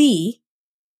 Y, or Z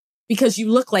because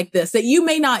you look like this, that you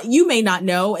may not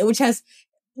know, which has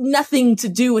nothing to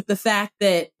do with the fact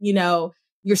that,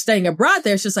 you're studying abroad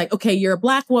there. It's just like, okay, you're a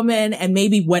Black woman, and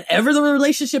maybe whatever the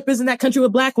relationship is in that country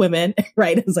with Black women,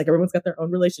 right? It's like everyone's got their own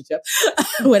relationship.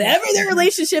 Whatever their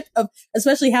relationship of,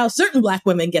 especially how certain Black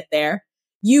women get there,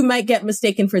 you might get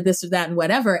mistaken for this or that and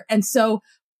whatever. And so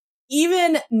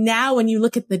even now, when you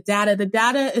look at the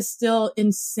data is still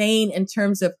insane in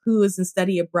terms of who is in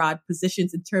study abroad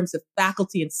positions, in terms of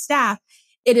faculty and staff.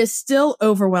 It is still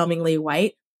overwhelmingly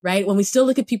white. Right? When we still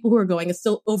look at people who are going, it's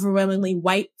still overwhelmingly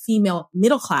white, female,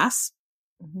 middle class.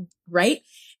 Mm-hmm. Right?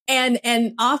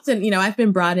 And often, I've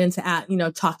been brought in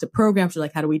to, talk to programs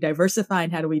like, how do we diversify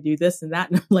and how do we do this and that?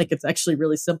 And I'm like, it's actually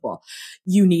really simple.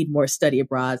 You need more study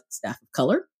abroad staff of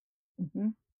color. Mm-hmm.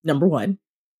 Number one.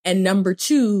 And number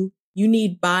two, you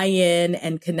need buy-in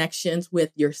and connections with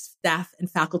your staff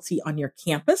and faculty on your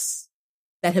campus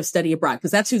that have studied abroad, because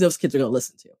that's who those kids are going to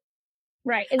listen to.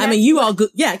 Right. I mean, you all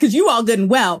good. Yeah. Cause you all good and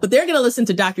well, but they're going to listen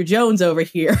to Dr. Jones over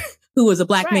here, who was a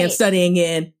Black man studying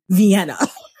in Vienna.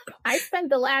 I spent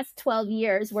the last 12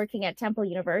 years working at Temple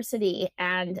University,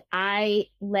 and I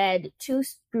led two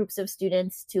groups of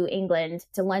students to England,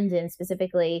 to London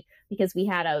specifically, because we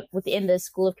had within the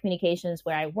School of Communications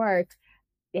where I worked,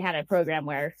 they had a program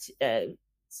where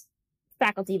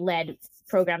faculty led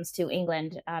programs to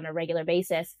England on a regular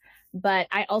basis. But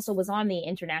I also was on the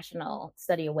International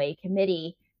Study Away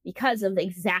Committee because of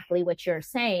exactly what you're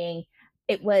saying.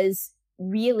 It was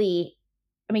really,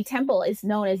 I mean, Temple is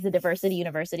known as the diversity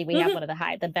university. We have one of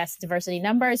the best diversity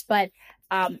numbers, but,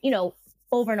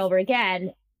 over and over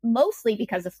again, mostly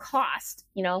because of cost,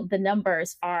 the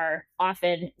numbers are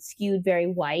often skewed very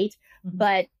white,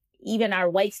 but even our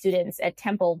white students at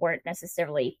Temple weren't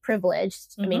necessarily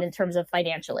privileged. I mean, in terms of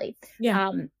financially.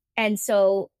 Yeah. And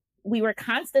so we were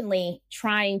constantly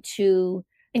trying to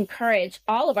encourage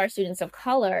all of our students of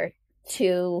color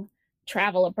to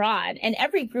travel abroad. And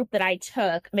every group that I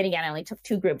took, I mean, again, I only took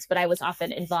two groups, but I was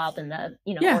often involved in the,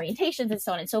 orientations and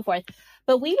so on and so forth.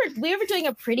 But we were doing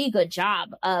a pretty good job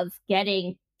of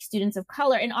getting students of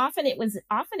color. And often it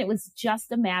was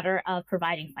just a matter of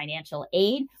providing financial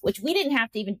aid, which we didn't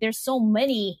have to even, there's so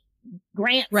many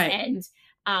grants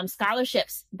and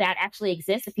scholarships that actually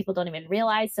exist that people don't even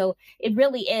realize. So it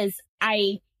really is,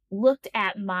 I looked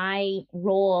at my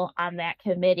role on that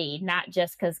committee, not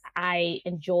just because I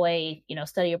enjoy,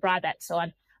 study abroad, that so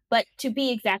on, but to be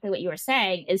exactly what you were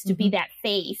saying is to be that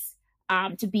face,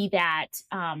 to be that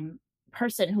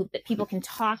person that people can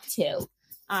talk to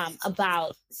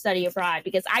about study abroad,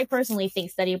 because I personally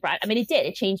think study abroad, I mean,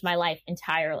 it changed my life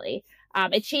entirely.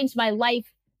 It changed my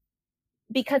life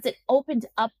because it opened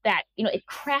up that, it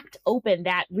cracked open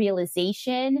that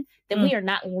realization that we are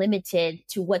not limited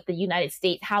to what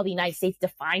how the United States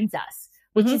defines us,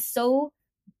 which is so,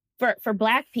 for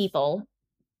Black people,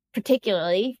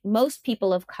 particularly, most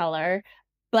people of color,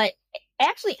 but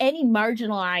actually any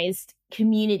marginalized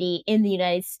community in the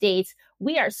United States,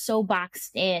 we are so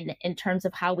boxed in terms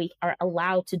of how we are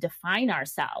allowed to define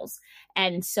ourselves.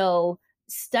 And so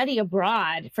study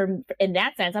abroad in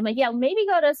that sense, I'm like, yeah, maybe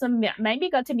go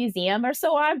to museum or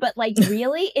so on, but like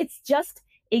really it's just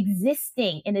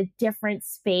existing in a different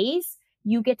space.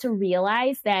 You get to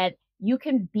realize that you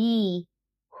can be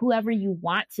whoever you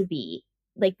want to be.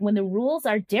 Like when the rules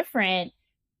are different,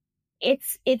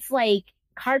 it's like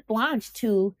carte blanche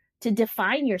to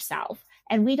define yourself.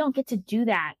 And we don't get to do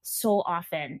that so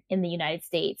often in the United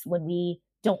States when we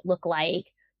don't look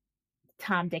like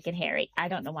Tom, Dick, and Harry. I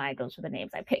don't know why those were the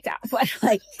names I picked out, but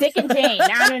like Dick and Jane,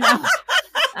 I don't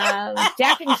know.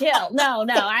 Jack and Jill. No,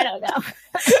 I don't know.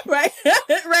 Right.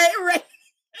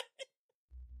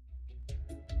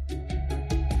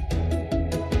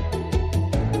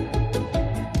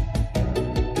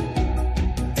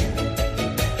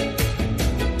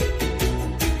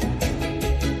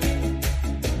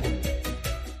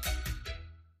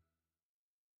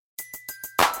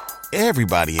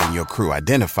 Everybody in your crew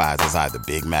identifies as either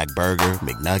Big Mac Burger,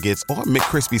 McNuggets, or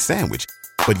McCrispy Sandwich.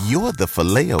 But you're the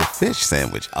Filet-O-Fish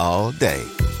Sandwich all day.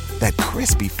 That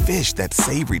crispy fish, that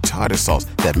savory tartar sauce,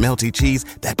 that melty cheese,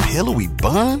 that pillowy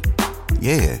bun.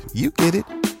 Yeah, you get it.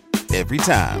 Every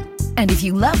time. And if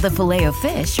you love the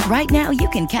Filet-O-Fish, right now you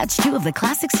can catch two of the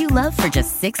classics you love for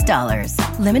just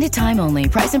 $6. Limited time only.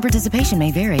 Price and participation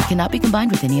may vary. Cannot be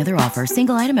combined with any other offer.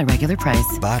 Single item at regular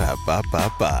price.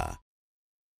 Ba-da-ba-ba-ba.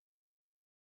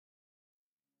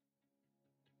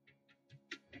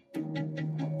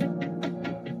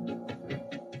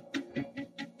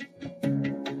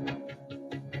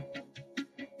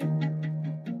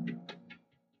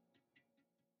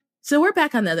 So we're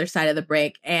back on the other side of the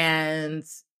break, and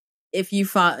if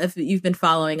you've been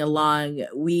following along,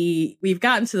 we've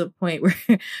gotten to the point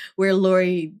where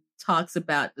Lori talks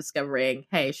about discovering,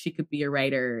 hey, she could be a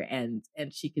writer and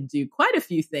she can do quite a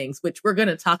few things, which we're going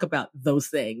to talk about those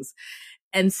things.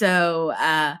 And so,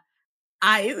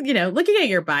 looking at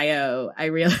your bio, I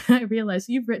realized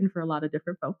you've written for a lot of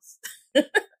different folks,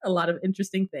 a lot of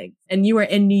interesting things, and you were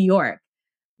in New York.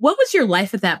 What was your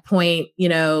life at that point?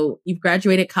 You've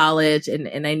graduated college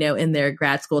and I know in there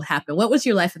grad school happened. What was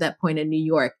your life at that point in New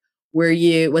York?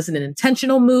 Was it an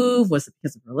intentional move? Was it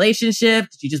because of a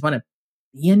relationship? Did you just want to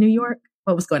be in New York?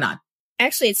 What was going on?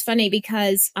 Actually, it's funny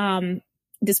because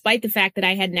despite the fact that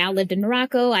I had now lived in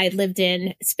Morocco, I had lived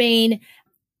in Spain,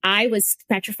 I was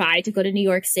petrified to go to New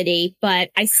York City,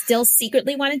 but I still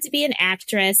secretly wanted to be an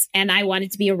actress and I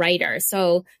wanted to be a writer.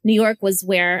 So New York was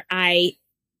where I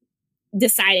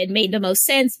decided made the most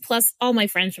sense. Plus, all my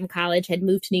friends from college had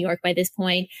moved to New York by this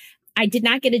point. I did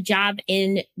not get a job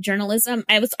in journalism.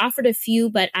 I was offered a few,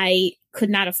 but I could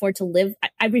not afford to live.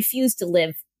 I refused to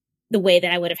live the way that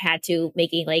I would have had to,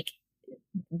 making like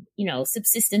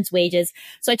subsistence wages.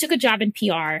 So I took a job in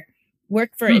PR,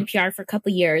 worked for NPR for a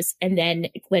couple of years, and then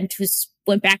went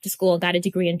back to school and got a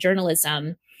degree in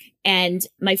journalism. And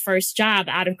my first job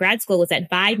out of grad school was at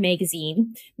Vibe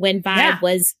magazine, when Vibe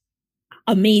was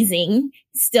amazing,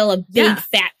 still a big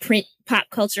fat print pop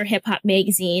culture hip hop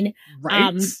magazine.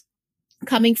 Right.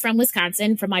 Coming from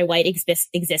Wisconsin, from my white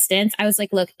existence, I was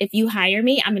like, look, if you hire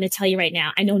me, I'm going to tell you right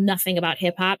now, I know nothing about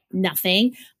hip hop,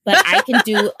 nothing, but I can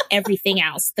do everything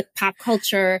else. The pop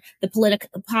culture, the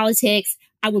politics,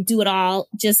 I will do it all.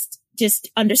 Just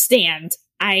understand.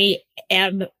 I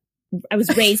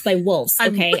was raised by wolves.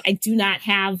 Okay. I do not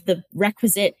have the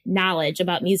requisite knowledge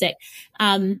about music.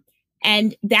 And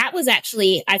that was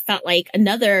actually, I felt like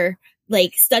another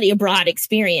study abroad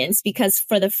experience, because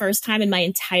for the first time in my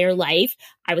entire life,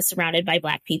 I was surrounded by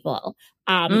Black people.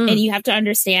 And you have to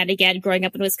understand, again, growing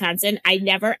up in Wisconsin, I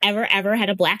never, ever, ever had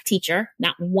a Black teacher,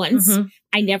 not once.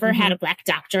 I never had a Black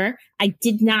doctor. I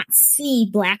did not see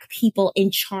Black people in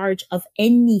charge of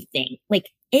anything,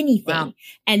 anything. Wow.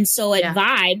 And so at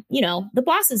Vibe, the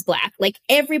boss is Black.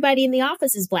 Everybody in the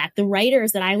office is Black. The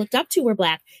writers that I looked up to were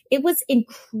Black. It was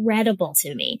incredible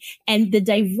to me. And the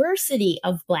diversity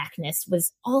of Blackness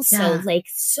was also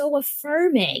so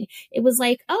affirming. It was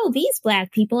like, oh, these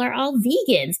Black people are all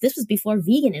vegans. This was before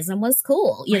veganism was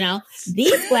cool.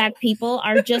 These Black people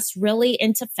are just really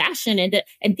into fashion. And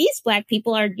these Black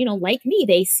people are, like me,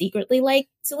 they secretly like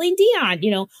Celine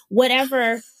Dion,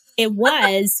 whatever it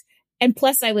was. And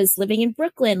plus I was living in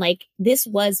Brooklyn. This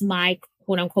was my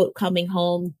quote unquote coming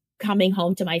home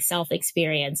to myself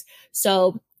experience.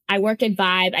 So I worked at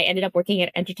Vibe. I ended up working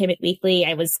at Entertainment Weekly.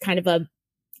 I was kind of a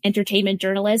entertainment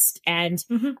journalist, and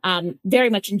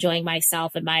very much enjoying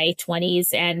myself in my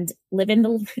 20s and living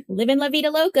La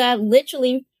Vida Loca.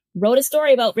 Literally wrote a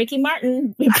story about Ricky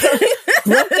Martin.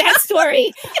 Wrote that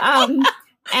story. And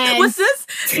what's this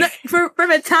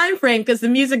from a time frame? Because the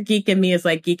music geek in me is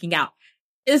geeking out.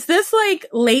 Is this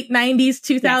late 90s,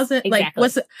 2000? Yes, exactly.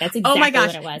 What's it? That's exactly oh my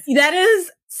gosh, what it was. That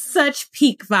is such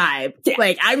peak Vibe.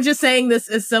 Yeah. I'm just saying this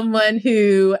as someone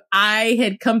who I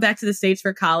had come back to the States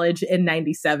for college in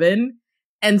 97.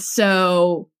 And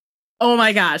so, oh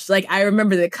my gosh, I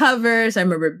remember the covers. I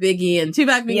remember Biggie and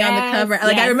Tupac being on the cover.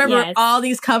 I remember all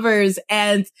these covers.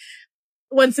 And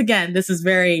once again, this is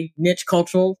very niche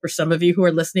cultural for some of you who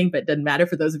are listening, but it doesn't matter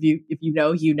for those of you. If you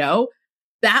know.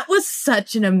 That was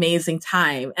such an amazing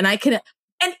time. And even when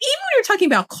you're talking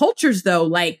about cultures though,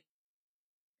 Black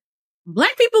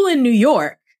people in New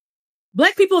York,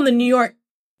 Black people in the New York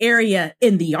area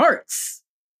in the arts,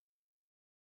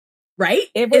 right?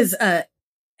 You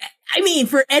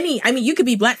could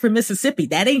be Black from Mississippi.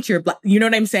 That ain't your Black, you know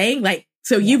what I'm saying? Right.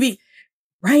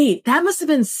 That must have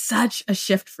been such a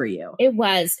shift for you. It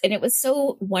was. And it was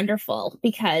so wonderful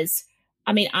because,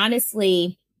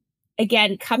 honestly,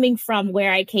 again, coming from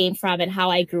where I came from and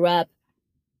how I grew up,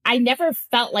 I never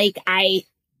felt like I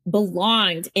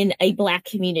belonged in a Black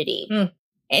community.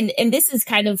 And this is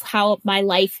kind of how my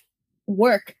life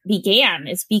work began,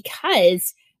 is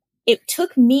because it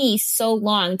took me so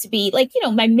long to be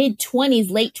my mid 20s,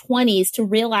 late 20s, to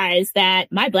realize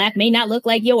that my Black may not look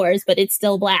like yours, but it's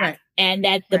still Black. Right. And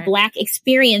that the Black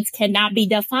experience cannot be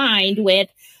defined with,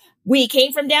 we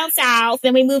came from down south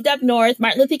and we moved up north,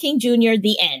 Martin Luther King Jr.,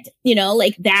 the end.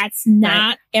 That's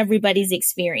not everybody's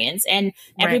experience. And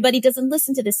everybody doesn't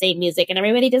listen to the same music, and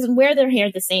everybody doesn't wear their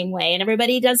hair the same way, and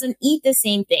everybody doesn't eat the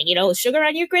same thing. Sugar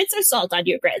on your grits or salt on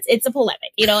your grits. It's a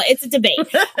polemic, it's a debate.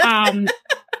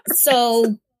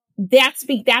 So that's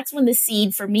when the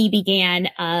seed for me began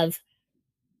of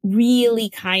really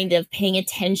kind of paying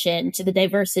attention to the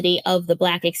diversity of the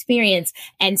Black experience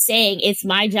and saying it's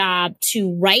my job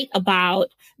to write about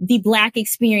the Black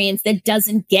experience that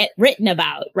doesn't get written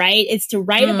about, right? It's to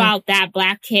write about that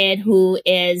Black kid who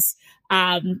is,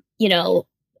 a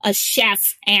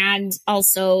chef and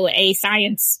also a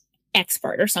science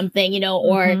expert or something,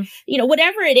 or,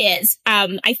 whatever it is.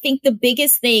 I think the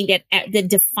biggest thing that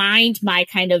defined my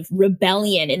kind of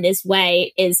rebellion in this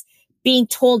way is being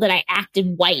told that I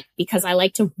acted white because I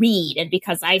like to read and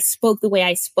because I spoke the way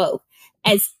I spoke,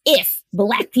 as if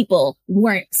Black people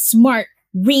weren't smart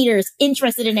readers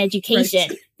interested in education.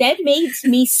 Right. That made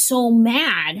me so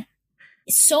mad.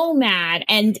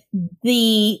 And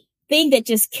the thing that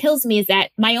just kills me is that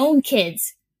my own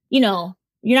kids, you're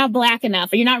not Black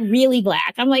enough, or you're not really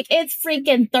Black. I'm like, it's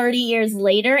freaking 30 years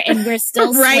later and we're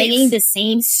still slinging the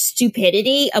same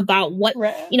stupidity about what,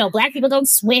 Black people don't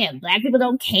swim. Black people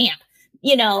don't camp.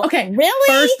 Okay.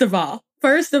 Really?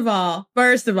 First of all,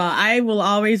 I will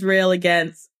always rail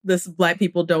against this Black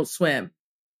people don't swim.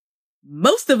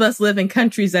 Most of us live in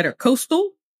countries that are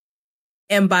coastal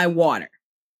and by water.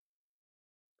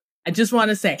 I just want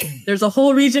to say there's a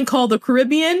whole region called the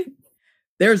Caribbean.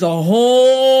 There's a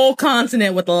whole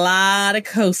continent with a lot of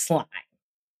coastline.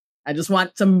 I just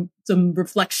want some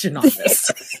reflection on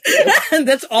this. And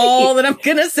that's all that I'm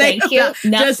gonna say. Thank you.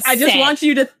 I just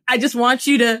want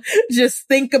you to just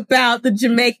think about the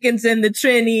Jamaicans and the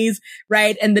Trinis,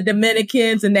 right? And the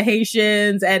Dominicans and the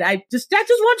Haitians. And I just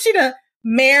want you to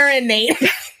marinate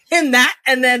in that.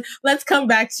 And then let's come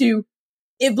back to,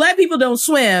 if Black people don't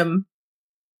swim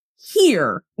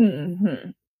here,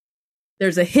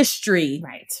 there's a history.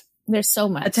 Right. There's so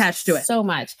much attached to it. So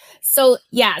much. So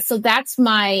yeah. So that's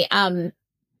my,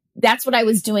 that's what I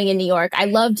was doing in New York. I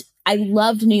loved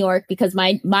New York because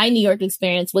my New York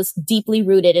experience was deeply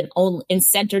rooted and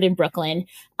centered in Brooklyn,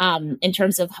 in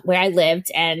terms of where I lived.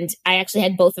 And I actually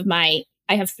had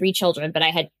I have 3 children, but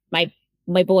I had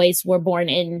my boys were born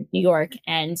in New York,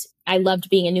 and I loved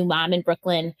being a new mom in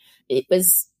Brooklyn. It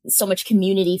was so much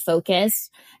community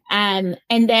focused. And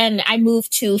then I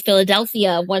moved to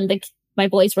Philadelphia when my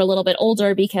boys were a little bit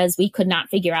older because we could not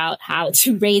figure out how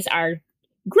to raise our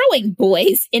growing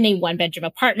boys in a 1-bedroom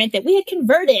apartment that we had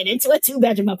converted into a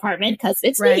 2-bedroom apartment because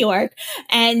it's New York.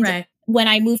 And when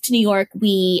I moved to New York,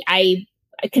 I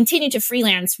continued to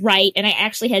freelance write. And I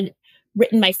actually had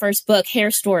written my first book,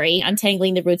 Hair Story,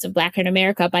 Untangling the Roots of Black Hair in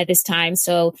America by this time.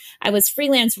 So I was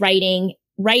freelance writing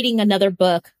another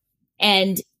book,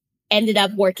 and ended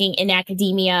up working in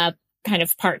academia kind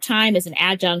of part-time as an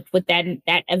adjunct, but then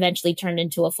that eventually turned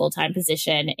into a full-time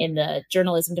position in the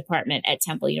journalism department at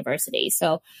Temple University.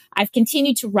 So I've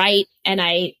continued to write, and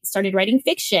I started writing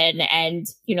fiction and,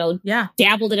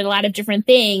 dabbled in a lot of different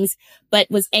things,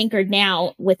 but was anchored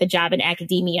now with a job in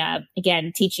academia,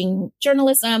 again, teaching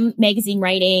journalism, magazine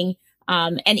writing,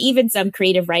 and even some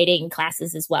creative writing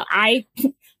classes as well. I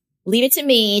leave it to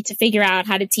me to figure out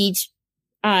how to teach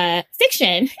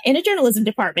fiction in a journalism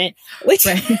department, which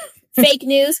fake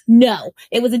news. No,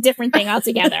 it was a different thing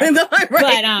altogether.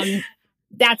 But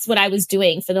that's what I was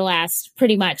doing for the last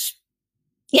pretty much,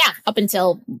 up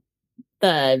until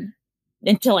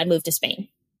I moved to Spain.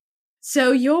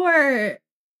 So your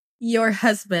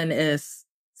husband is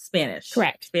Spanish,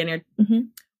 correct? Spaniard. Mm-hmm.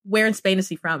 Where in Spain is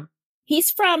he from? He's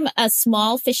from a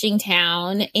small fishing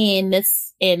town in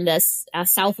the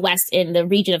southwest, in the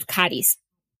region of Cadiz.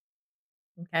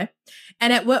 Okay.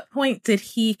 And at what point did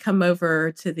he come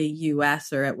over to the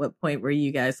US, or at what point were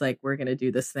you guys like, we're going to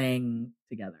do this thing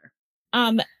together?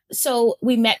 So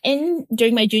we met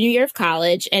during my junior year of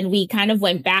college, and we kind of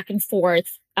went back and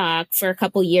forth for a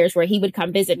couple years where he would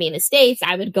come visit me in the States.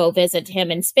 I would go visit him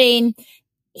in Spain.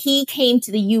 He came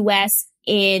to the US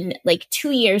in like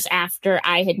 2 years after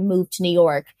I had moved to New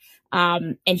York.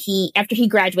 And after he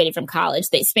graduated from college,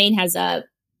 Spain has at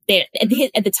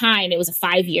the time, it was a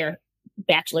 5-year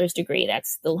bachelor's degree.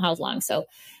 That's still how long. So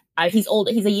he's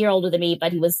a year older than me,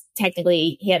 but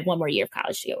he had 1 more year of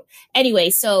college to go.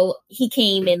 Anyway, so he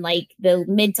came in like the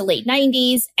mid to late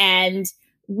 90s, and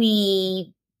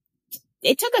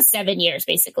it took us 7 years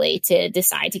basically to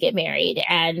decide to get married,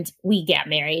 and we got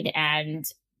married, and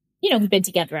we've been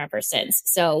together ever since.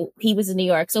 So he was in New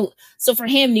York. So for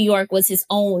him, New York was his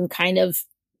own kind of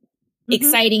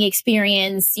exciting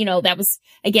experience. That was,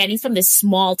 again, he's from this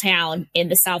small town in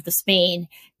the south of Spain.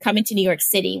 Coming to New York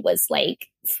City was like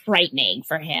frightening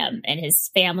for him, and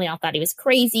his family all thought he was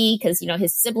crazy because,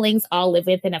 his siblings all live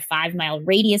within a 5-mile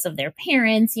radius of their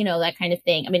parents, that kind of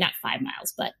thing. I mean, not 5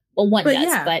 miles, but one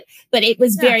does, but it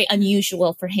was very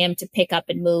unusual for him to pick up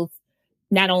and move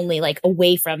not only like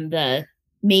away from the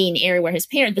main area where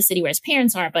the city where his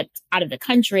parents are, but out of the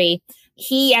country.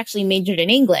 He actually majored in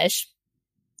English,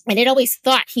 and I'd always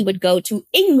thought he would go to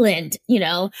England,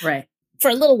 for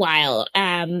a little while.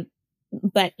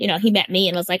 But, he met me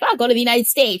and was like, I'll go to the United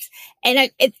States.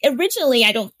 And originally,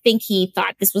 I don't think he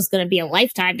thought this was going to be a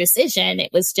lifetime decision.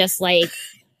 It was just like,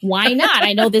 why not?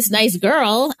 I know this nice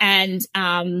girl. And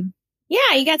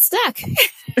he got stuck.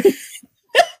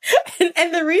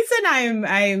 And the reason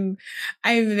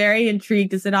I'm very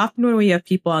intrigued is that often when we have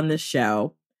people on this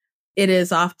show, it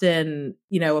is often,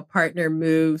 a partner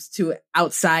moves to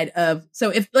outside of,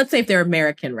 so let's say if they're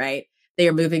American, right? They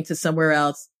are moving to somewhere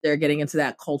else. They're getting into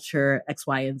that culture, X,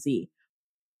 Y, and Z.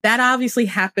 That obviously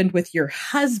happened with your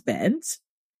husband.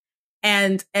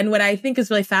 And what I think is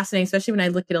really fascinating, especially when I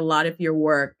look at a lot of your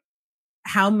work,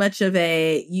 how much of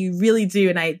you really do.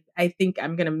 And I think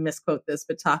I'm going to misquote this,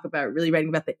 but talk about really writing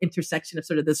about the intersection of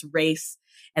sort of this race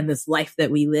and this life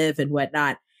that we live and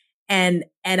whatnot. And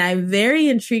I'm very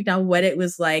intrigued on what it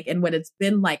was like and what it's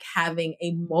been like having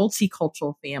a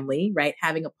multicultural family, right?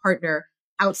 Having a partner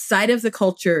outside of the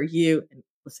culture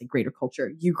let's say greater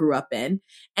culture you grew up in,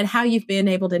 and how you've been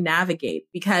able to navigate.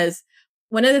 Because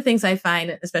one of the things I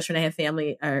find, especially when I have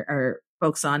family or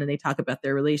folks on and they talk about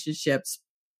their relationships,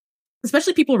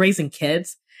 especially people raising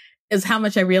kids, is how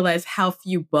much I realize how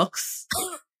few books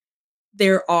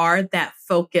there are that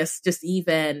focus just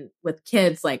even with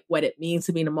kids, like what it means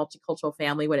to be in a multicultural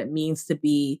family, what it means to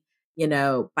be,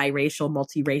 biracial,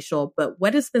 multiracial. But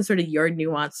what has been sort of your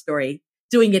nuanced story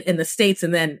doing it in the States?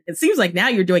 And then it seems like now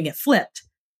you're doing it flipped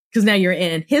because now you're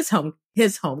in his home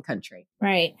country.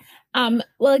 Right.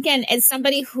 Well, again, as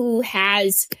somebody who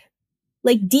has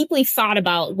deeply thought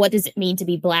about what does it mean to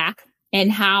be Black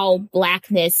and how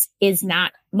Blackness is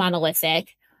not monolithic,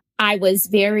 I was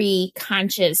very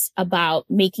conscious about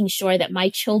making sure that my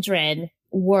children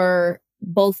were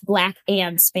both Black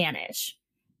and Spanish.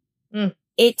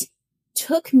 It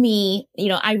took me,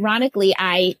 ironically,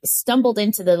 I stumbled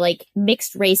into the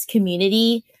mixed race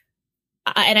community.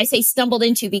 And I say stumbled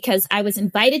into because I was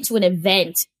invited to an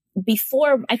event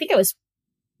before, I think I was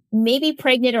maybe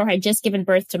pregnant or had just given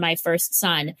birth to my first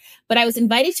son, but I was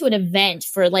invited to an event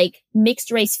for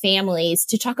mixed race families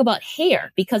to talk about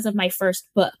hair because of my first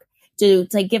book, to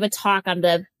give a talk on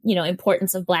the,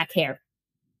 importance of Black hair.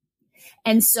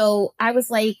 And so I was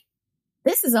like,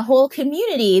 this is a whole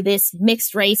community, this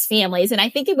mixed race families. And I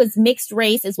think it was mixed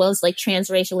race as well as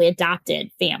transracially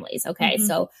adopted families. Okay. Mm-hmm.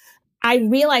 So I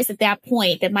realized at that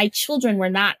point that my children were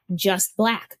not just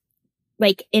Black.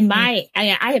 I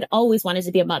had always wanted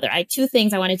to be a mother. I had two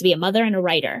things. I wanted to be a mother and a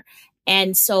writer.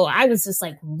 And so I was just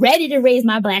ready to raise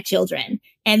my Black children.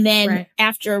 And then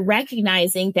after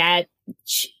recognizing that,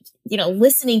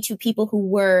 listening to people who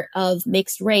were of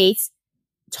mixed race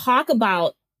talk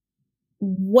about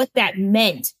what that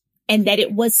meant and that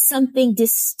it was something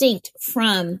distinct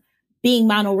from being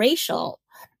monoracial,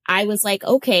 I was like,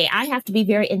 okay, I have to be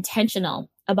very intentional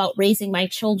about raising my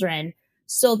children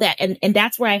so that, and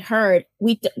that's where I heard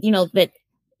that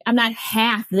I'm not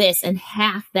half this and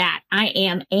half that. I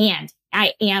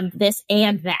am this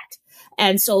and that.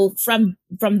 And so from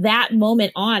that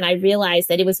moment on, I realized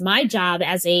that it was my job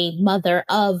as a mother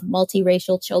of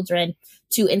multiracial children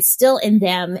to instill in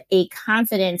them a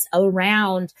confidence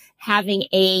around having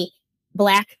a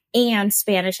Black and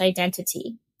Spanish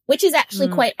identity, which is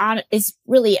actually is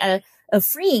really a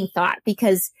freeing thought,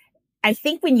 because I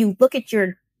think when you look at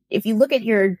if you look at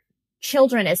your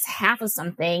children as half of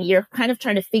something, you're kind of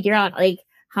trying to figure out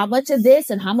how much of this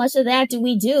and how much of that do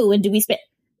we do? And do we spend?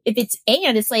 If it's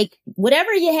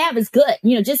whatever you have is good,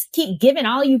 just keep giving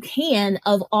all you can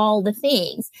of all the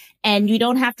things. And you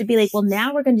don't have to be well,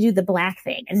 now we're going to do the Black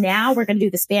thing and now we're going to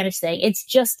do the Spanish thing. It's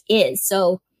just is.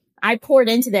 So I poured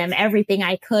into them everything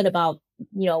I could about,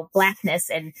 Blackness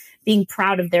and being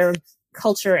proud of their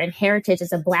culture and heritage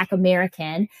as a Black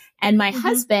American. And my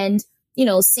husband,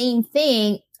 same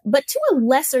thing, but to a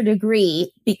lesser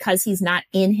degree, because he's not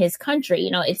in his country.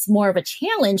 It's more of a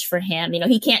challenge for him.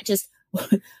 He can't just,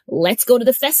 let's go to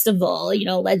the festival,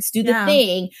 let's do the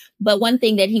thing. But one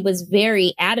thing that he was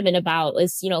very adamant about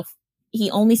was, he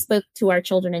only spoke to our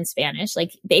children in Spanish.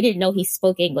 They didn't know he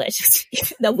spoke English.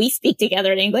 Even though we speak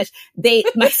together in English,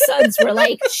 my sons were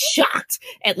shocked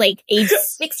at age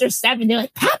 6 or 7. They're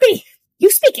like, Papi, you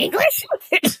speak English?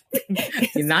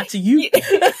 Not to you.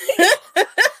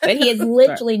 But he has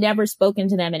literally never spoken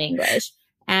to them in English.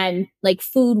 And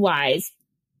food wise,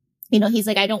 he's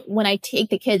when I take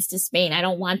the kids to Spain, I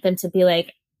don't want them to be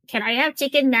can I have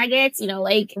chicken nuggets?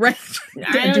 Right.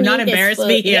 Do not embarrass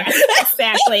me here. Yeah,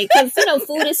 exactly. Because,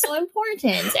 food is so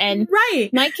important. And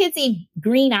my kids eat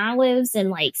green olives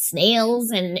and snails.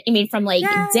 And from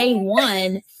day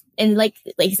one. And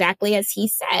exactly as he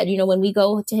said, when we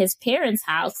go to his parents'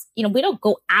 house, we don't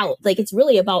go out. It's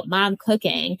really about mom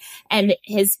cooking, and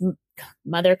his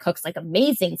mother cooks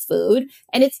amazing food.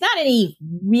 And it's not any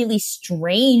really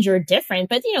strange or different,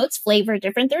 but it's flavor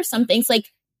different. There's some things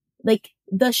like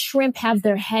the shrimp have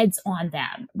their heads on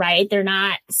them, right? They're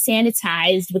not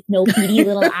sanitized with no beady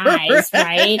little eyes,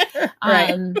 right?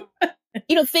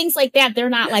 Things like that. They're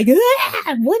not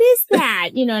what is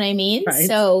that? You know what I mean? Right.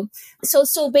 So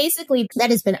basically that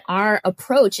has been our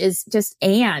approach, is just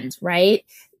right?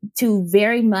 To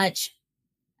very much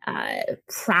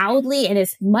proudly and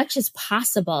as much as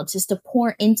possible, just to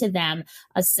pour into them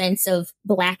a sense of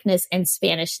Blackness and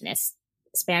Spanishness.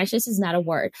 Spanishness is not a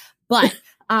word, but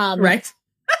right.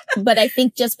 But I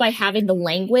think just by having the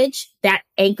language that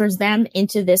anchors them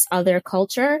into this other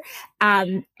culture,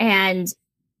 and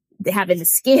having the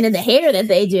skin and the hair that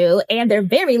they do, and they're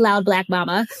very loud Black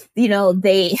mama,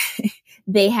 they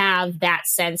have that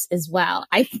sense as well.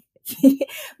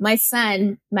 My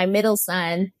middle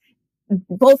son,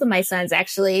 both of my sons,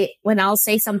 actually, when I'll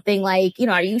say something like, you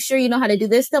know, are you sure you know how to do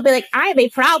this? They'll be like, I am a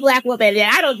proud Black woman and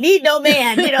I don't need no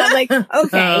man. You know, I'm like,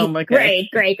 okay,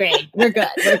 great. We're good.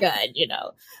 You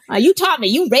know, you taught me,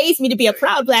 you raised me to be a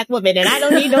proud Black woman and I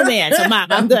don't need no man. So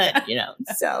mom, I'm good. You know,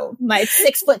 so my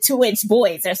 6'2"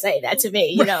 boys are saying that to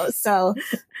me, you know, so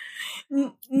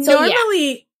normally,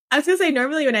 yeah. I was going to say,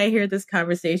 normally when I hear this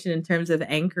conversation in terms of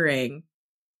anchoring,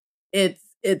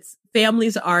 it's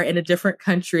families are in a different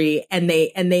country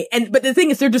but the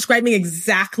thing is they're describing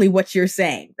exactly what you're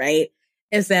saying, right?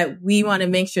 Is that we want to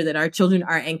make sure that our children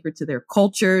are anchored to their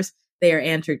cultures. They are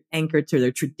anchored to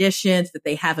their traditions, that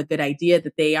they have a good idea,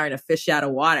 that they aren't a fish out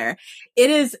of water.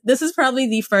 This is probably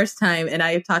the first time, and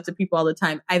I talk to people all the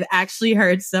time, I've actually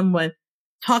heard someone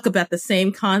talk about the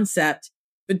same concept,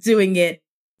 but doing it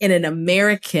in an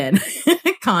American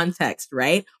context,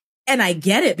 right? And I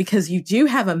get it because you do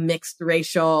have a mixed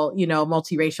racial, you know,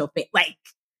 multiracial thing. Like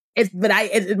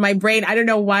my brain, I don't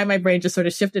know why my brain just sort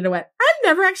of shifted and went, I've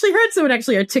never actually heard someone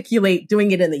actually articulate doing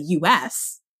it in the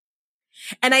US.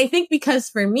 And I think because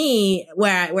for me,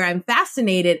 where I'm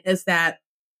fascinated is that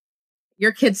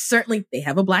your kids certainly, they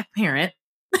have a Black parent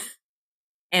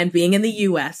and being in the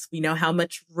US, we know how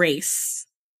much race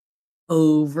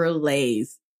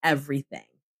overlays everything.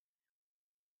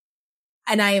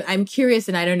 And I'm curious,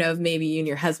 and I don't know if maybe you and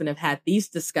your husband have had these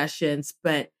discussions,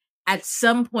 but at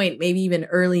some point, maybe even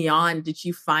early on, did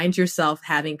you find yourself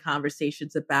having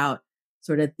conversations about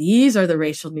sort of these are the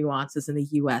racial nuances in the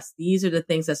US? These are the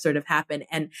things that sort of happen.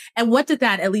 And what did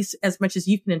that, at least as much as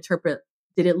you can interpret,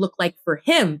 did it look like for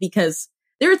him? Because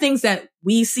there are things that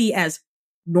we see as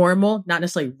normal, not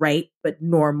necessarily right, but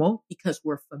normal because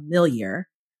we're familiar.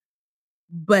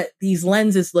 But these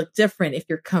lenses look different if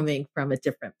you're coming from a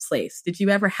different place. Did you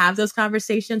ever have those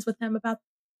conversations with him about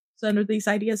some of these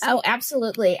ideas? Oh,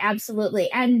 absolutely. Absolutely.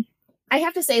 And I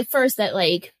have to say first that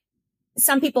like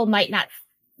some people might not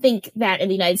think that in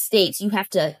the United States, you have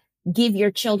to give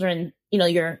your children, you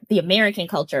know, the American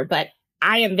culture. But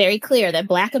I am very clear that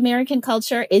Black American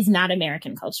culture is not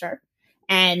American culture.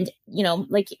 And, you know,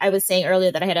 like I was saying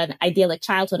earlier that I had an idyllic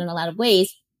childhood in a lot of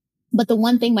ways. But the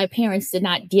one thing my parents did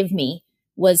not give me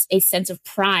was a sense of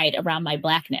pride around my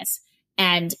Blackness.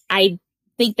 And I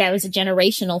think that was a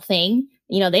generational thing.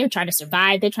 You know, they were trying to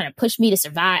survive. They're trying to push me to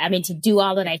survive. I mean, to do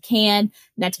all that I can,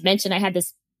 not to mention I had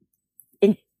this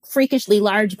freakishly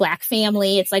large Black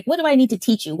family. It's like, what do I need to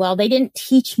teach you? Well, they didn't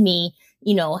teach me,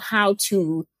 you know, how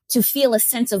to feel a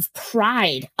sense of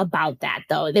pride about that,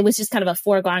 though. It was just kind of a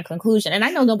foregone conclusion. And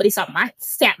I know nobody sat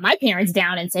my parents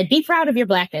down and said, be proud of your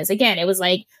Blackness. Again, it was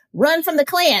like, run from the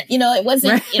Klan. You know, it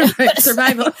wasn't, right, you know, right.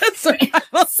 Survival.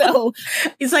 So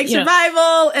it's like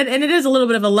survival. And it is a little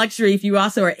bit of a luxury if you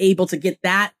also are able to get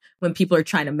that when people are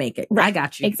trying to make it. Right. I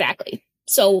got you. Exactly.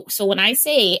 So when I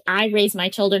say I raise my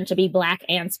children to be Black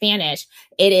and Spanish,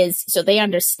 it is so they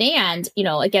understand, you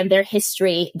know, again, their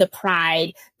history, the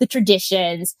pride, the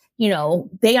traditions, you know,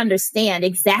 they understand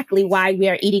exactly why we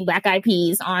are eating black eyed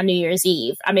peas on New Year's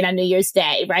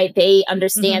Day, right? They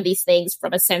understand these things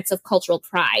from a sense of cultural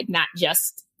pride, not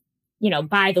just, you know,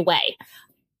 by the way.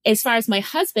 As far as my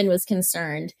husband was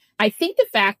concerned, I think the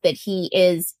fact that he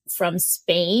is from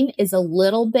Spain is a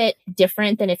little bit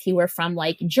different than if he were from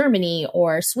like Germany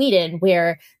or Sweden,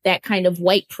 where that kind of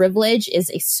white privilege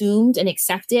is assumed and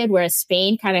accepted, whereas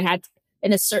Spain kind of had,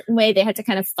 in a certain way, they had to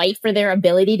kind of fight for their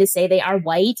ability to say they are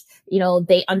white. You know,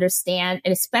 they understand,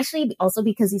 and especially also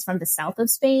because he's from the south of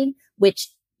Spain, which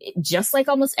just like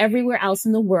almost everywhere else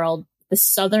in the world, the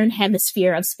southern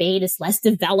hemisphere of Spain is less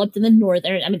developed than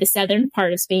the southern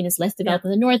part of Spain is less developed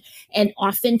than the north. And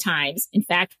oftentimes, in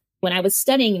fact, when I was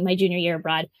studying my junior year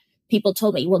abroad, people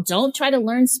told me, well, don't try to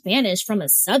learn Spanish from a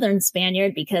southern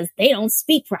Spaniard because they don't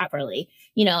speak properly,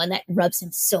 you know, and that rubs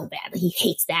him so badly. He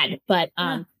hates that. But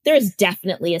there's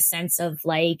definitely a sense of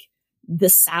like the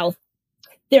South,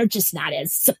 they're just not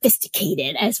as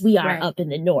sophisticated as we are up in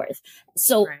the north.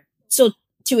 So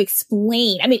to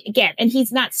explain, I mean, again, and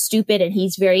he's not stupid and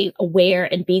he's very aware,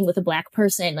 and being with a Black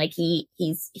person, like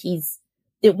he's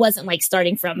it wasn't like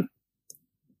starting from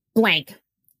blank.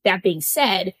 That being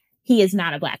said, he is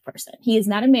not a Black person. He is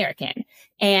not American.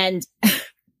 And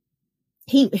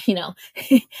he, you know,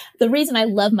 the reason I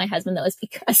love my husband though is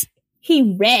because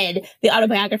he read the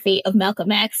autobiography of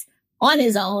Malcolm X on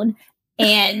his own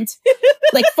and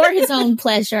like for his own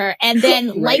pleasure. And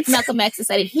then like Malcolm X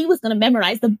decided he was going to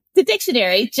memorize the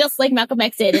dictionary just like Malcolm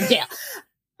X did in jail.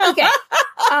 Okay.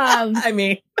 I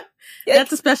mean,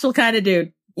 that's a special kind of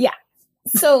dude. Yeah.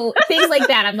 So things like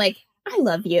that. I'm like, I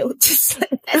love you.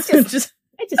 That's just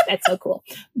That's so cool.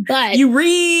 But you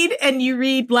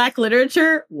read Black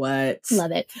literature. What?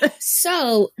 Love it.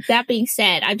 So that being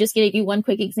said, I'm just going to give you one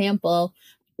quick example.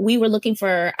 We were looking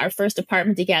for our first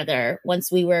apartment together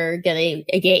once we were getting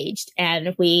engaged.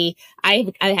 And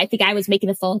I think I was making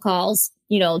the phone calls,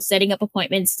 setting up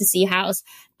appointments to see a house.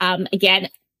 Again,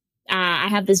 I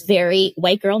have this very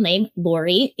white girl named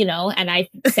Lori, and I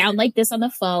sound like this on the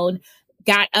phone.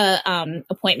 Got a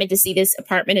appointment to see this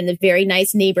apartment in a very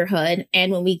nice neighborhood.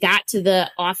 And when we got to the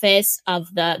office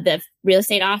of the real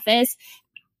estate office,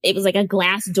 it was like a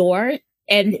glass door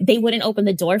and they wouldn't open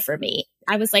the door for me.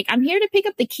 I was like, I'm here to pick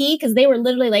up the key because they were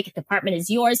literally like, the apartment is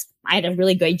yours. I had a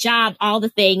really great job, all the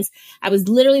things. I was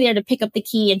literally there to pick up the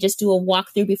key and just do a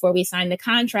walkthrough before we signed the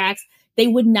contracts. They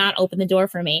would not open the door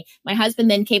for me. My husband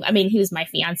then came, he was my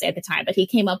fiance at the time, but he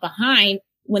came up behind.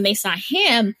 When they saw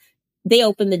him, they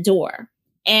opened the door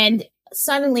and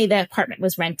suddenly the apartment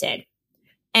was rented.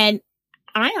 And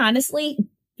I honestly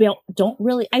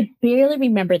I barely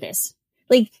remember this.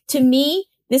 Like, to me,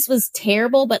 this was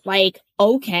terrible, but like,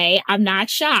 okay, I'm not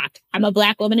shocked. I'm a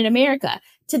Black woman in America.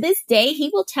 To this day, he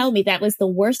will tell me that was the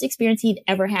worst experience he'd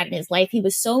ever had in his life. He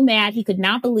was so mad. He could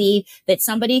not believe that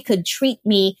somebody could treat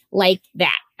me like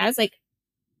that. I was like,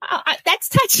 that's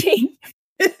touching.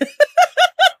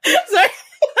 Sorry.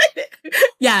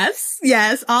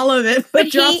 Yes, all of it.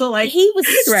 But you're also like, he was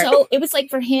right. it was like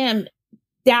for him,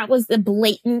 that was the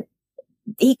blatant,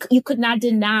 you could not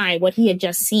deny what he had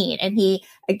just seen. And he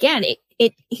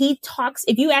talks,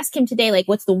 if you ask him today, like,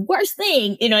 what's the worst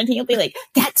thing, and he'll be like,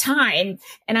 that time.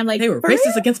 And I'm like, they were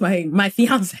racist against my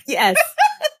fiance. Yes.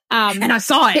 And I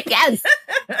saw it. Yes.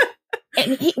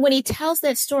 And when he tells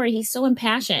that story, he's so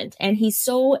impassioned and he's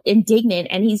so indignant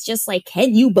and he's just like,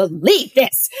 can you believe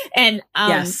this? And,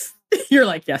 yes, you're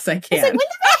like, yes, I can. It's like, when did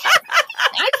that happen?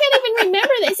 I can't even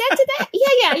remember that. Is that today?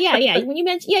 Yeah. When you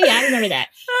mentioned, I remember that.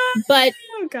 But,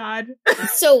 oh God.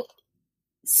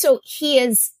 so he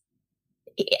is,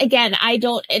 again, I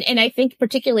don't, and I think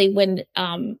particularly when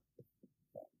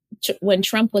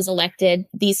Trump was elected,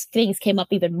 these things came up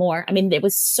even more. I mean, I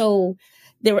was so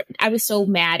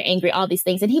mad, angry, all these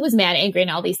things. And he was mad, angry,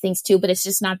 and all these things too, but it's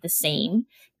just not the same.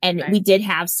 And right. We did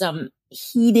have some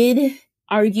heated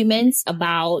arguments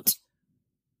about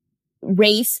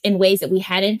race in ways that we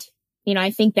hadn't.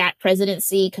 I think that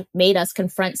presidency made us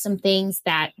confront some things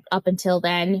that up until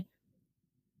then,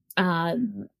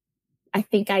 I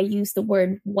think I used the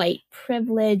word white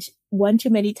privilege one too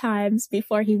many times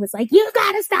before he was like, you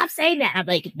gotta stop saying that. I'm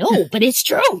like, no, but it's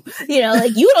true.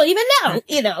 Like, you don't even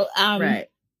know, right.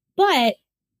 But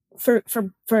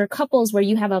for couples where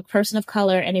you have a person of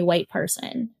color and a white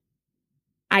person,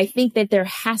 I think that there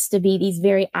has to be these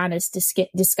very honest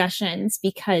discussions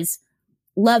because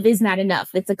love is not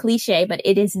enough. It's a cliche, but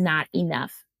it is not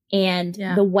enough. And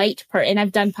the white and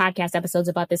I've done podcast episodes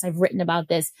about this. I've written about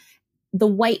this. The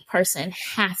white person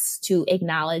has to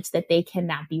acknowledge that they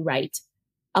cannot be right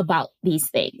about these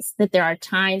things, that there are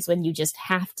times when you just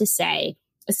have to say,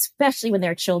 especially when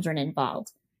there are children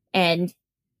involved, and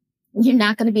you're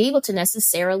not going to be able to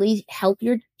necessarily help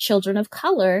your children of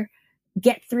color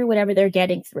get through whatever they're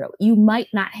getting through. You might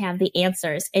not have the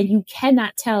answers, and you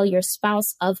cannot tell your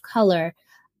spouse of color,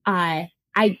 I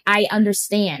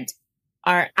understand,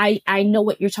 or I know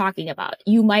what you're talking about.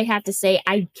 You might have to say,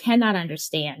 I cannot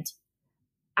understand.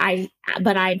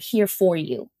 But I'm here for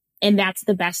you. And that's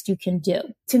the best you can do.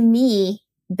 To me,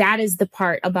 that is the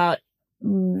part about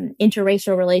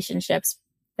interracial relationships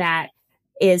that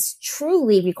is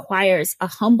truly requires a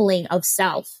humbling of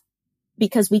self,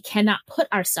 because we cannot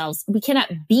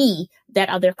be that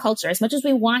other culture as much as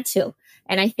we want to.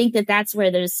 And I think that that's where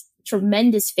there's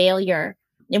tremendous failure.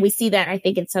 And we see that, I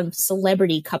think, in some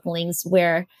celebrity couplings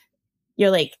where you're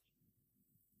like,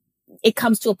 it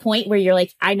comes to a point where you're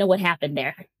like, I know what happened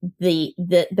there.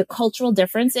 The cultural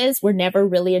differences were never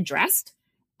really addressed,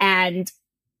 and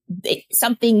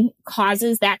something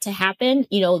causes that to happen.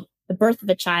 The birth of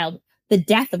a child, the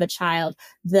death of a child,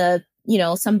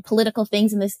 some political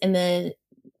things in the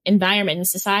environment and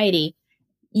society.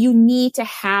 You need to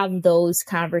have those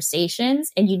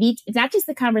conversations, and it's not just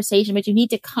the conversation, but you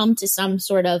need to come to some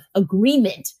sort of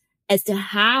agreement as to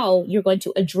how you're going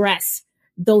to address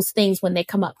those things when they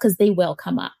come up, because they will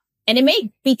come up. And it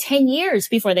may be 10 years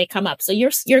before they come up. So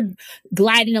you're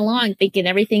gliding along thinking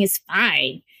everything is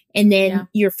fine. And then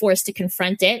you're forced to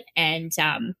confront it. And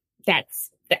that's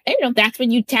when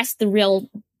you test the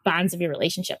real bonds of your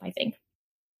relationship, I think.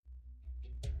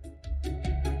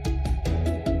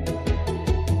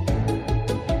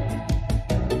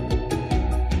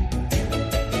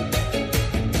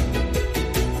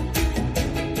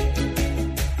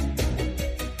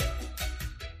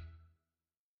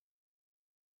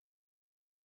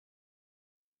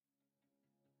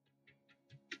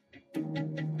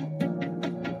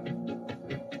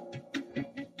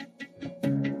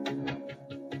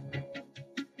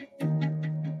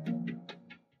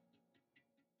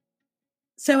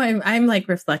 So I'm like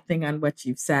reflecting on what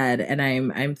you've said, and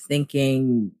I'm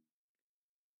thinking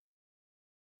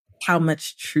how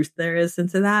much truth there is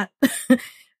into that.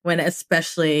 When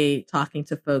especially talking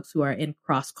to folks who are in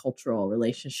cross-cultural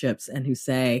relationships and who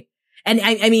say, and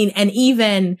I mean, and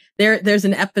even there's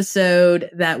an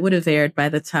episode that would have aired by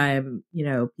the time,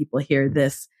 people hear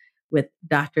this, with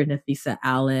Dr. Nafisa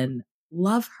Allen.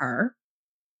 Love her.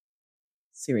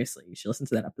 Seriously, you should listen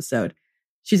to that episode.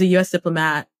 She's a U.S.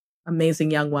 diplomat, amazing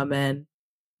young woman,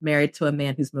 married to a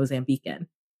man who's Mozambican.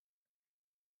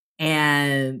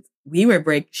 And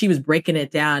she was breaking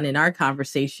it down in our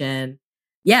conversation.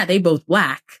 Yeah, they both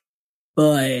Black,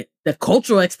 but the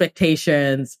cultural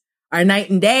expectations are night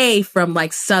and day from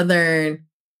like Southern,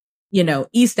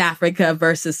 East Africa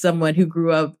versus someone who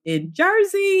grew up in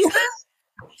Jersey.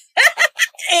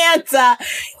 And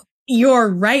you're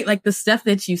right, like the stuff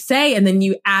that you say, and then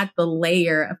you add the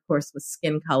layer, of course, with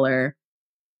skin color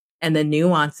and the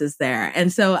nuances there.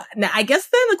 And so I guess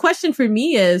then the question for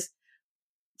me is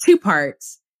two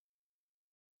parts.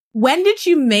 When did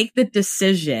you make the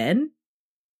decision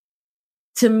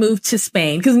to move to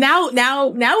Spain? Because now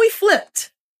we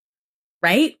flipped,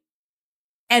 right?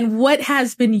 And what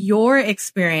has been your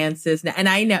experiences? And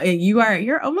I know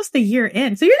you're almost a year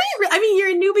in, so you're not. You're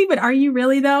a newbie, but are you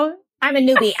really though? I'm a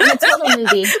newbie. I'm a total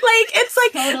newbie. It's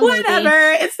like total whatever.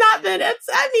 Newbie. It's not been.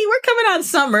 We're coming on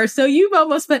summer, so you've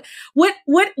almost. But what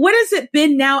has it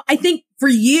been now? I think for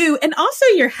you and also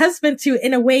your husband to,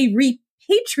 in a way,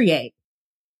 repatriate.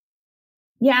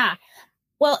 Yeah.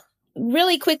 Well,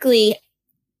 really quickly,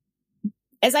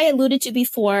 as I alluded to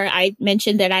before, I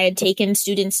mentioned that I had taken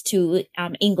students to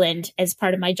England as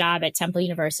part of my job at Temple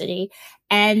University.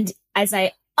 And as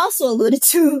I also alluded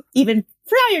to, even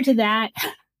prior to that,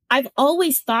 I've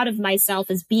always thought of myself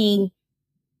as being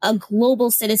a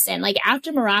global citizen. Like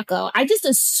after Morocco, I just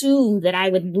assumed that I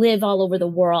would live all over the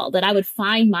world, that I would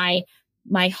find my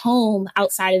home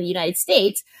outside of the United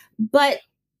States. But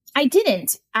I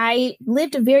didn't. I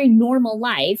lived a very normal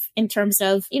life in terms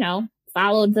of,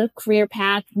 followed the career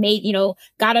path,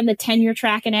 got on the tenure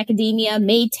track in academia,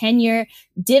 made tenure,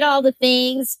 did all the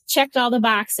things, checked all the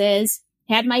boxes,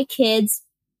 had my kids.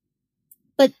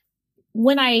 But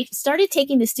when I started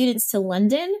taking the students to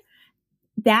London,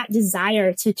 that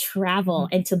desire to travel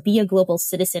and to be a global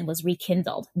citizen was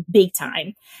rekindled big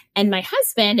time. And my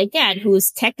husband, again,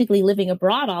 who's technically living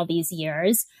abroad all these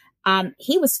years,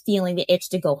 he was feeling the itch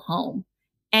to go home.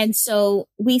 And so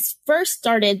we first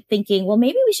started thinking, well,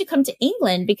 maybe we should come to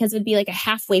England because it'd be like a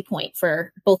halfway point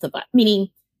for both of us, meaning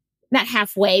not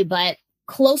halfway, but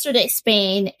closer to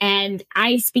Spain. And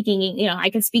I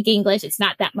can speak English. It's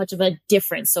not that much of a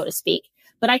difference, so to speak,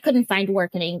 but I couldn't find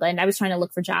work in England. I was trying to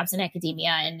look for jobs in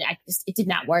academia and it did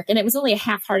not work. And it was only a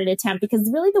half-hearted attempt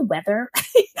because really the weather,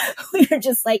 we were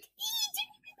just like,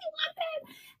 didn't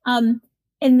really want that.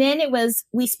 And then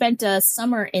we spent a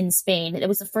summer in Spain. It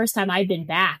was the first time I'd been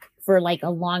back for like a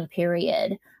long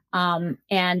period. And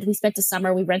we spent a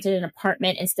summer, we rented an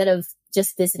apartment instead of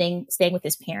just visiting, staying with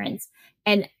his parents.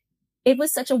 And it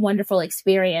was such a wonderful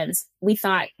experience. We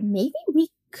thought maybe we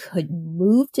could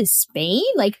move to Spain.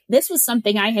 Like this was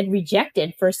something I had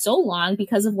rejected for so long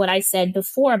because of what I said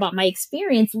before about my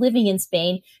experience living in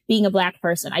Spain, being a Black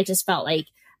person. I just felt like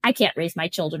I can't raise my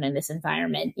children in this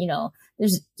environment.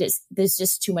 There's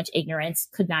just too much ignorance.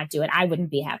 Could not do it. I wouldn't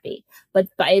be happy. But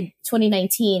by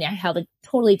 2019, I had a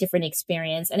totally different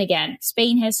experience. And again,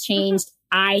 Spain has changed.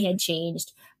 I had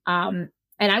changed. And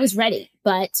I was ready,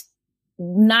 but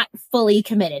not fully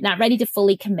committed, not ready to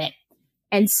fully commit.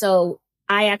 And so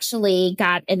I actually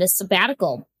got in a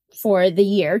sabbatical for the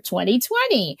year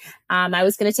 2020. I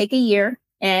was going to take a year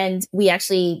and we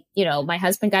actually, my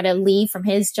husband got a leave from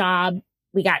his job.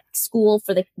 We got school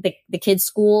for the kids'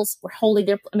 schools. We're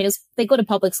holding they go to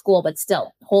public school, but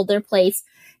still hold their place.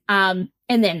 And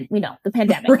then, the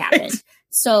pandemic happened.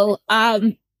 So,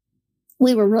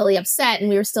 we were really upset and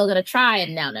we were still going to try.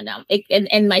 And no.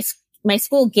 And my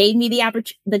school gave me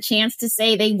the chance to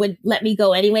say they would let me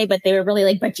go anyway, but they were really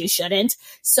like, but you shouldn't.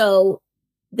 So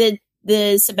the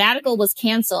sabbatical was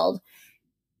canceled.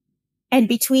 And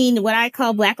between what I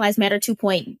call Black Lives Matter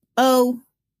 2.0,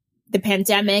 the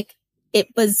pandemic, it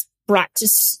was brought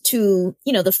to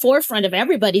the forefront of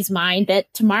everybody's mind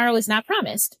that tomorrow is not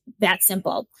promised. That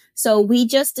simple. So we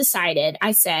just decided,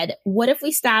 I said, what if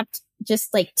we stopped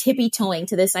just like tippy-toeing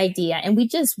to this idea and we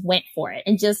just went for it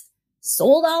and just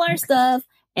sold all our stuff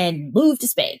and moved to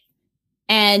Spain?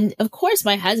 And of course,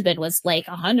 my husband was like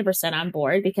 100% on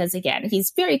board because again,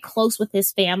 he's very close with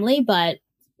his family, but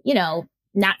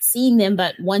not seeing them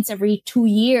but once every 2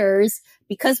 years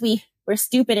because we're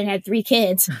stupid and had 3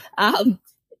 kids.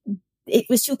 it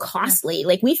was too costly.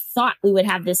 Like we thought we would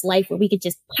have this life where we could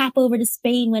just pop over to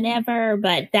Spain whenever,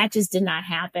 but that just did not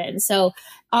happen. So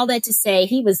all that to say,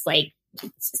 he was like,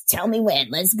 tell me when,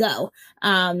 let's go.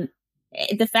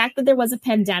 The fact that there was a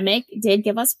pandemic did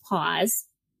give us pause,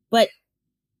 but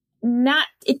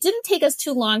it didn't take us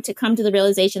too long to come to the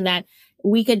realization that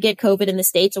we could get COVID in the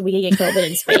States or we could get COVID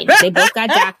in Spain. They both got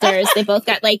doctors. They both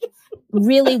got like,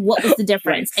 really, what was the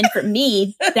difference? And for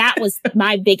me, that was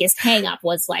my biggest hang up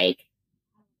was like,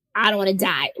 I don't want to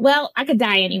die. Well, I could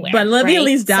die anywhere. But let me at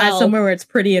least die somewhere where it's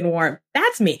pretty and warm.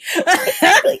 That's me.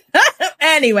 Exactly.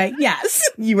 Anyway, yes,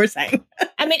 you were saying.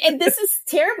 I mean, and this is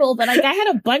terrible, but like I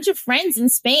had a bunch of friends in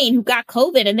Spain who got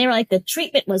COVID and they were like, the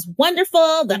treatment was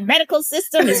wonderful. The medical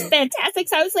system is fantastic.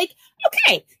 So I was like,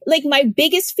 okay, like my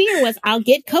biggest fear was I'll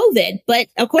get COVID. But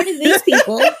according to these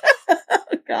people, oh,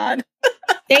 God,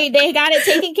 they got it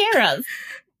taken care of.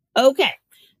 Okay.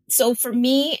 So for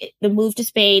me, the move to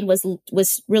Spain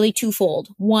was really twofold.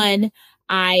 One,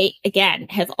 I, again,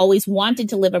 have always wanted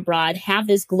to live abroad, have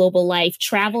this global life,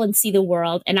 travel and see the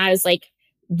world. And I was like,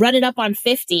 running up on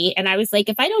 50. And I was like,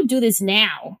 if I don't do this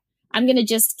now, I'm going to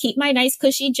just keep my nice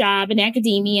cushy job in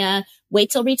academia, wait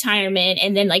till retirement,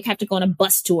 and then like have to go on a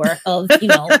bus tour of,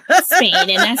 Spain. And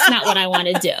that's not what I want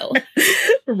to do.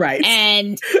 Right.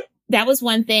 And that was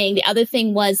one thing. The other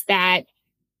thing was that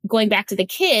going back to the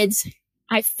kids,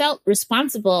 I felt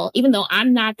responsible, even though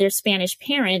I'm not their Spanish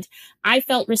parent, I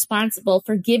felt responsible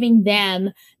for giving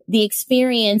them the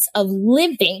experience of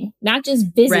living, not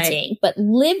just visiting, but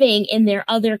living in their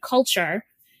other culture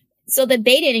so that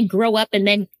they didn't grow up and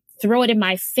then throw it in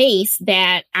my face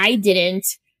that I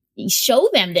didn't show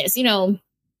them this, and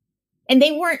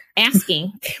they weren't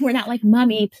asking. We're not like,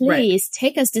 Mommy, please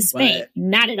take us to Spain.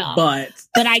 Not at all. But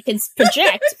I can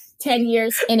project 10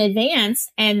 years in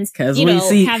advance and, have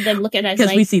them look at us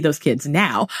because we see those kids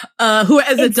now, who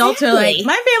as adults are like,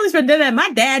 my family's been doing that.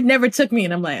 My dad never took me.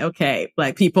 And I'm like, okay,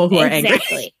 like people who are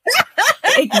angry.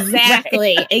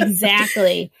 Exactly.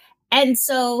 And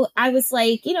so I was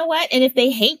like, you know what? And if they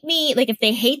hate me, like if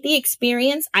they hate the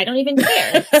experience, I don't even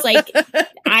care. It's like,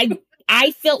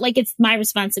 I felt like it's my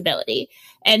responsibility.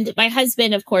 And my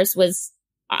husband, of course, was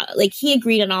he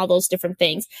agreed on all those different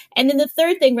things. And then the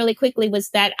third thing really quickly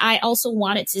was that I also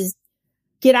wanted to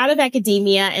get out of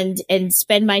academia and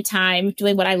spend my time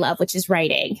doing what I love, which is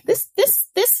writing. This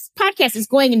podcast is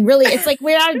going and really, it's like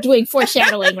we're not doing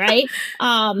foreshadowing, right?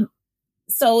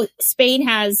 So Spain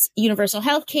has universal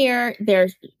health care. Their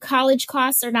college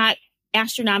costs are not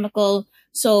astronomical.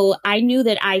 So I knew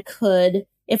that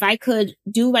if I could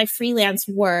do my freelance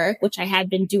work, which I had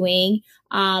been doing,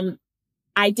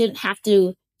 I didn't have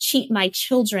to cheat my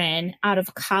children out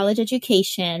of college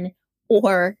education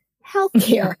or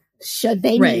healthcare should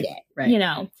they need it,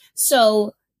 right.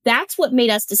 So that's what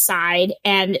made us decide.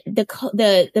 And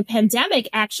the pandemic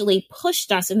actually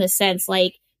pushed us in the sense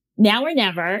like now or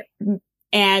never.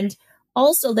 And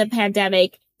also the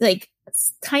pandemic, like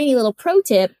tiny little pro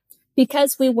tip,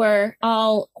 because we were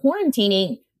all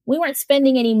quarantining, we weren't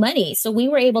spending any money. So we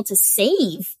were able to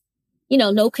save,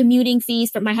 no commuting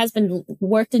fees. But my husband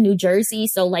worked in New Jersey.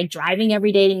 So like driving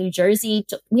every day to New Jersey,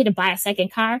 we had to buy a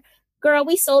second car. Girl,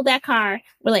 we sold that car.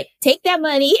 We're like, take that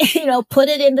money, put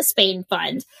it in the Spain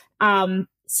fund.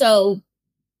 So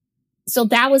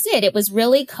that was it. It was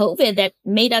really COVID that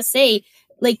made us say,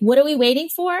 like, what are we waiting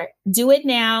for? Do it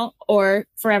now or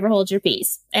forever hold your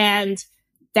peace. And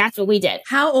that's what we did.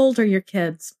 How old are your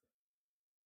kids?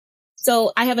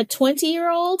 So I have a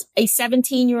 20-year-old, a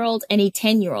 17-year-old, and a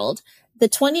 10-year-old. The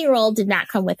 20-year-old did not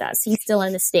come with us. He's still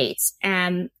in the States.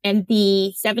 And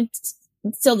the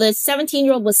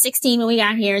 17-year-old was 16 when we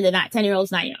got here. The 10-year-old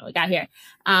was 9 when we got here.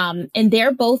 And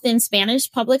they're both in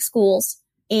Spanish public schools.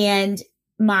 And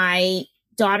my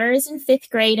daughter is in 5th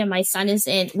grade and my son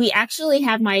we actually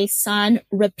have my son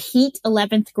repeat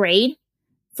 11th grade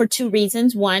for 2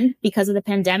 reasons. One, because of the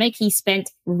pandemic, he spent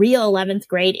real 11th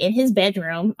grade in his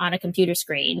bedroom on a computer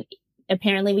screen.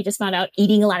 Apparently, we just found out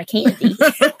eating a lot of candy. We're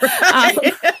like,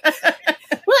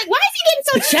 why is he getting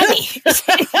so chubby?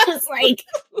 I was like,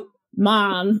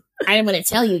 Mom, I didn't want to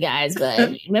tell you guys,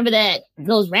 but remember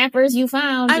those wrappers you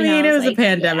found? I mean, it was a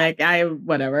pandemic. Yeah.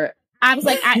 Whatever. I was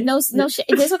like, no,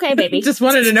 it's okay, baby. Just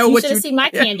wanted to know what you should have seen my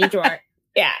candy drawer.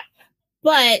 Yeah.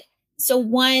 But so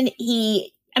one,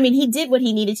 he did what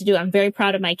he needed to do. I'm very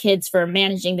proud of my kids for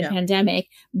managing the pandemic,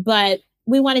 but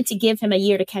we wanted to give him a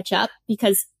year to catch up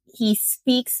because he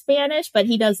speaks Spanish, but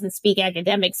he doesn't speak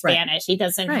academic Spanish. Right. He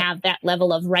doesn't have that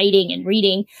level of writing and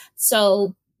reading.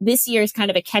 So this year is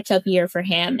kind of a catch up year for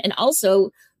him. And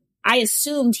also I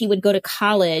assumed he would go to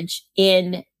college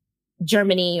in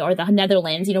Germany or the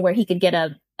Netherlands, where he could get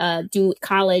a do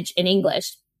college in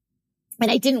English. And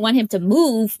I didn't want him to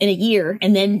move in a year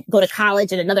and then go to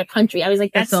college in another country. I was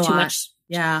like, that's too much.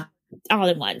 Yeah. All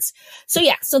at once. So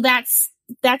yeah, so that's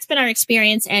been our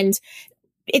experience. And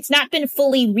it's not been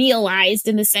fully realized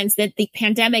in the sense that the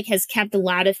pandemic has kept a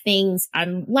lot of things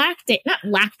on not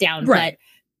lockdown, but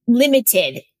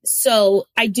limited. So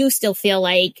I do still feel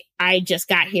like I just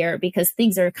got here because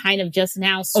things are kind of just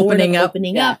now opening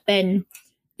up. And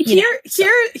here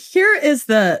is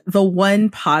the one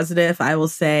positive I will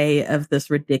say of this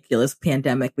ridiculous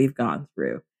pandemic we've gone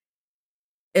through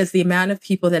is the amount of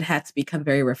people that had to become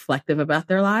very reflective about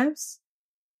their lives.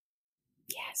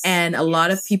 Yes. And a lot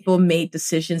of people made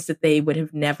decisions that they would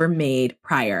have never made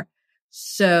prior.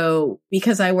 So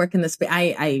because I work in this,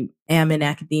 I am in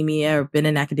academia or been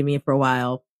in academia for a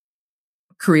while,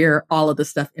 career, all of this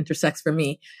stuff intersects for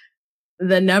me.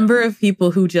 The number of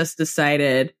people who just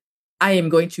decided I am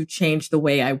going to change the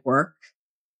way I work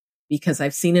because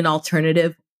I've seen an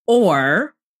alternative,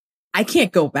 or I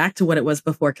can't go back to what it was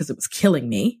before because it was killing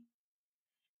me.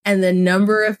 And the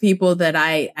number of people that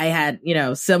I had,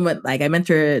 someone like I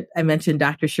mentioned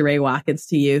Dr. Sheree Watkins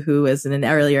to you, who was in an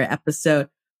earlier episode,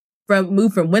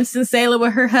 moved from Winston-Salem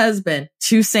with her husband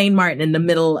to St. Martin in the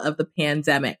middle of the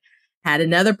pandemic. Had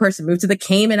another person move to the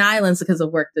Cayman Islands because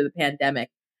of work through the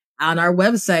pandemic. On our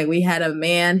website, we had a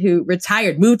man who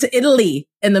retired, moved to Italy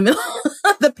in the middle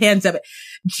of the pandemic.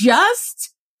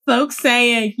 Just folks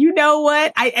saying, you know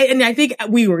what? I think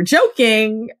we were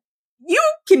joking. You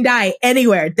can die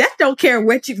anywhere. Death don't care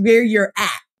where you're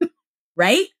at.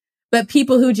 Right? But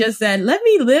people who just said, let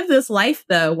me live this life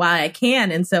though while I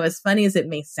can. And so as funny as it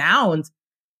may sound,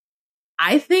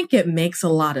 I think it makes a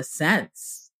lot of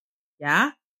sense.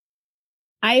 Yeah.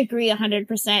 I agree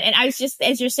 100%. And I was just,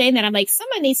 as you're saying that, I'm like,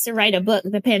 someone needs to write a book.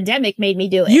 The pandemic made me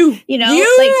do it. You can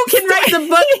write the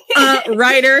book,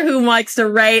 writer who likes to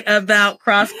write about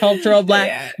cross-cultural Black.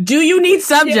 Yeah. Do you need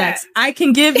subjects? Yeah. I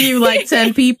can give you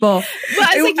 10 people.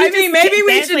 Maybe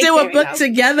we should do a book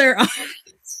together.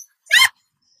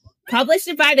 Published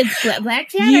it by the Black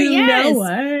Chatter. You know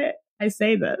what? I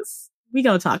say this. We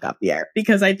gonna talk off the air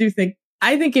because I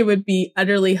think it would be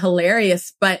utterly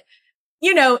hilarious, but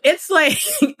it's like,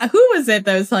 who was it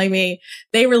that was telling me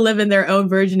they were living their own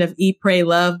version of Eat, Pray,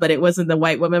 Love, but it wasn't the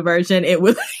white woman version. It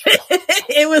was,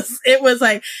 it was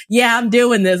like, yeah, I'm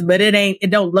doing this, but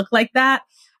it don't look like that.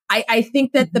 I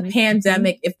think that the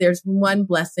pandemic, if there's one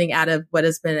blessing out of what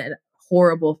has been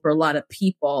horrible for a lot of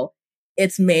people,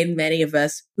 it's made many of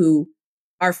us who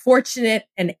are fortunate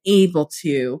and able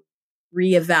to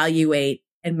reevaluate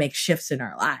and make shifts in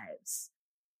our lives.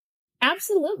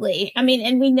 Absolutely. I mean,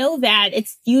 and we know that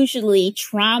it's usually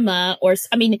trauma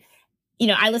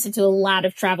I listen to a lot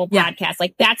of travel podcasts.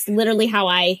 Like that's literally how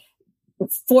I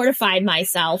fortified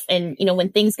myself. And, when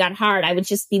things got hard, I would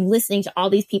just be listening to all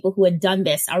these people who had done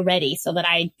this already so that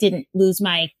I didn't lose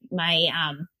my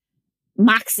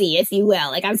moxie, if you will.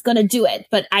 Like I was going to do it,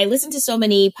 but I listened to so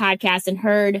many podcasts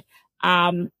and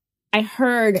I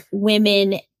heard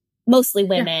women, mostly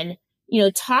women,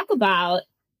 talk about,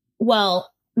 well,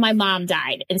 my mom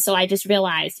died. And so I just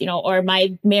realized, or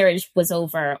my marriage was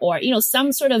over, or,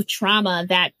 some sort of trauma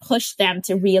that pushed them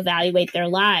to reevaluate their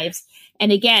lives.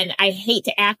 And again, I hate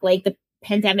to act like the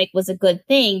pandemic was a good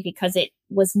thing because it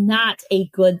was not a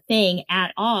good thing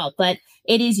at all. But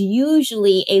it is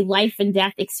usually a life and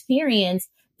death experience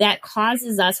that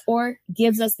causes us or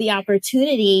gives us the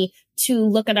opportunity to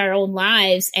look at our own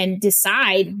lives and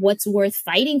decide what's worth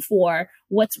fighting for,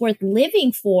 what's worth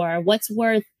living for, what's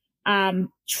worth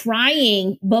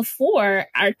trying before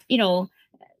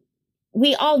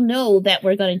we all know that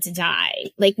we're going to die.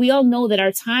 Like we all know that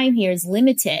our time here is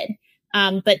limited.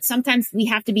 But sometimes we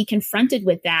have to be confronted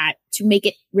with that to make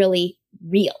it really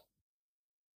real.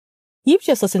 You've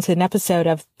just listened to an episode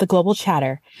of The Global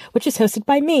Chatter, which is hosted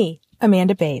by me,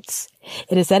 Amanda Bates.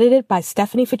 It is edited by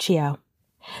Stephanie Ficcio.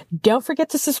 Don't forget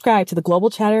to subscribe to The Global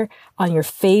Chatter on your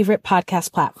favorite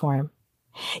podcast platform.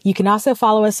 You can also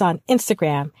follow us on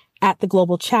Instagram at The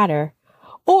Global Chatter,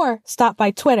 or stop by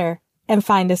Twitter and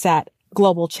find us at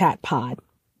Global Chat Pod.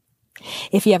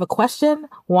 If you have a question,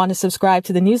 want to subscribe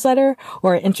to the newsletter,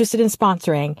 or are interested in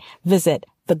sponsoring, visit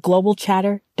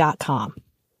theglobalchatter.com.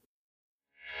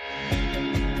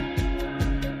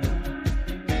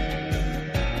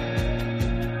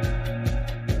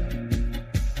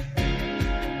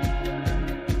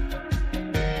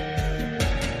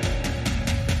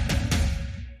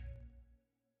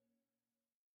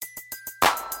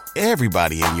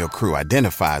 Everybody in your crew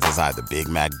identifies as either Big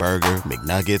Mac Burger,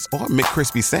 McNuggets, or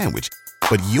McCrispy Sandwich.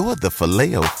 But you're the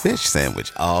Filet-O-Fish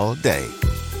Sandwich all day.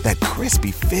 That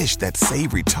crispy fish, that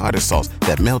savory tartar sauce,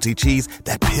 that melty cheese,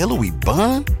 that pillowy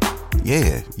bun.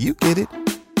 Yeah, you get it.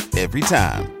 Every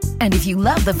time. And if you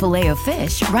love the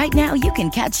Filet-O-Fish, right now you can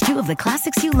catch two of the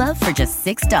classics you love for just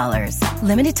 $6.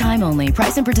 Limited time only.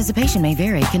 Price and participation may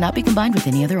vary. Cannot be combined with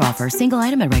any other offer. Single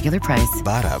item at regular price.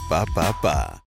 Ba-da-ba-ba-ba.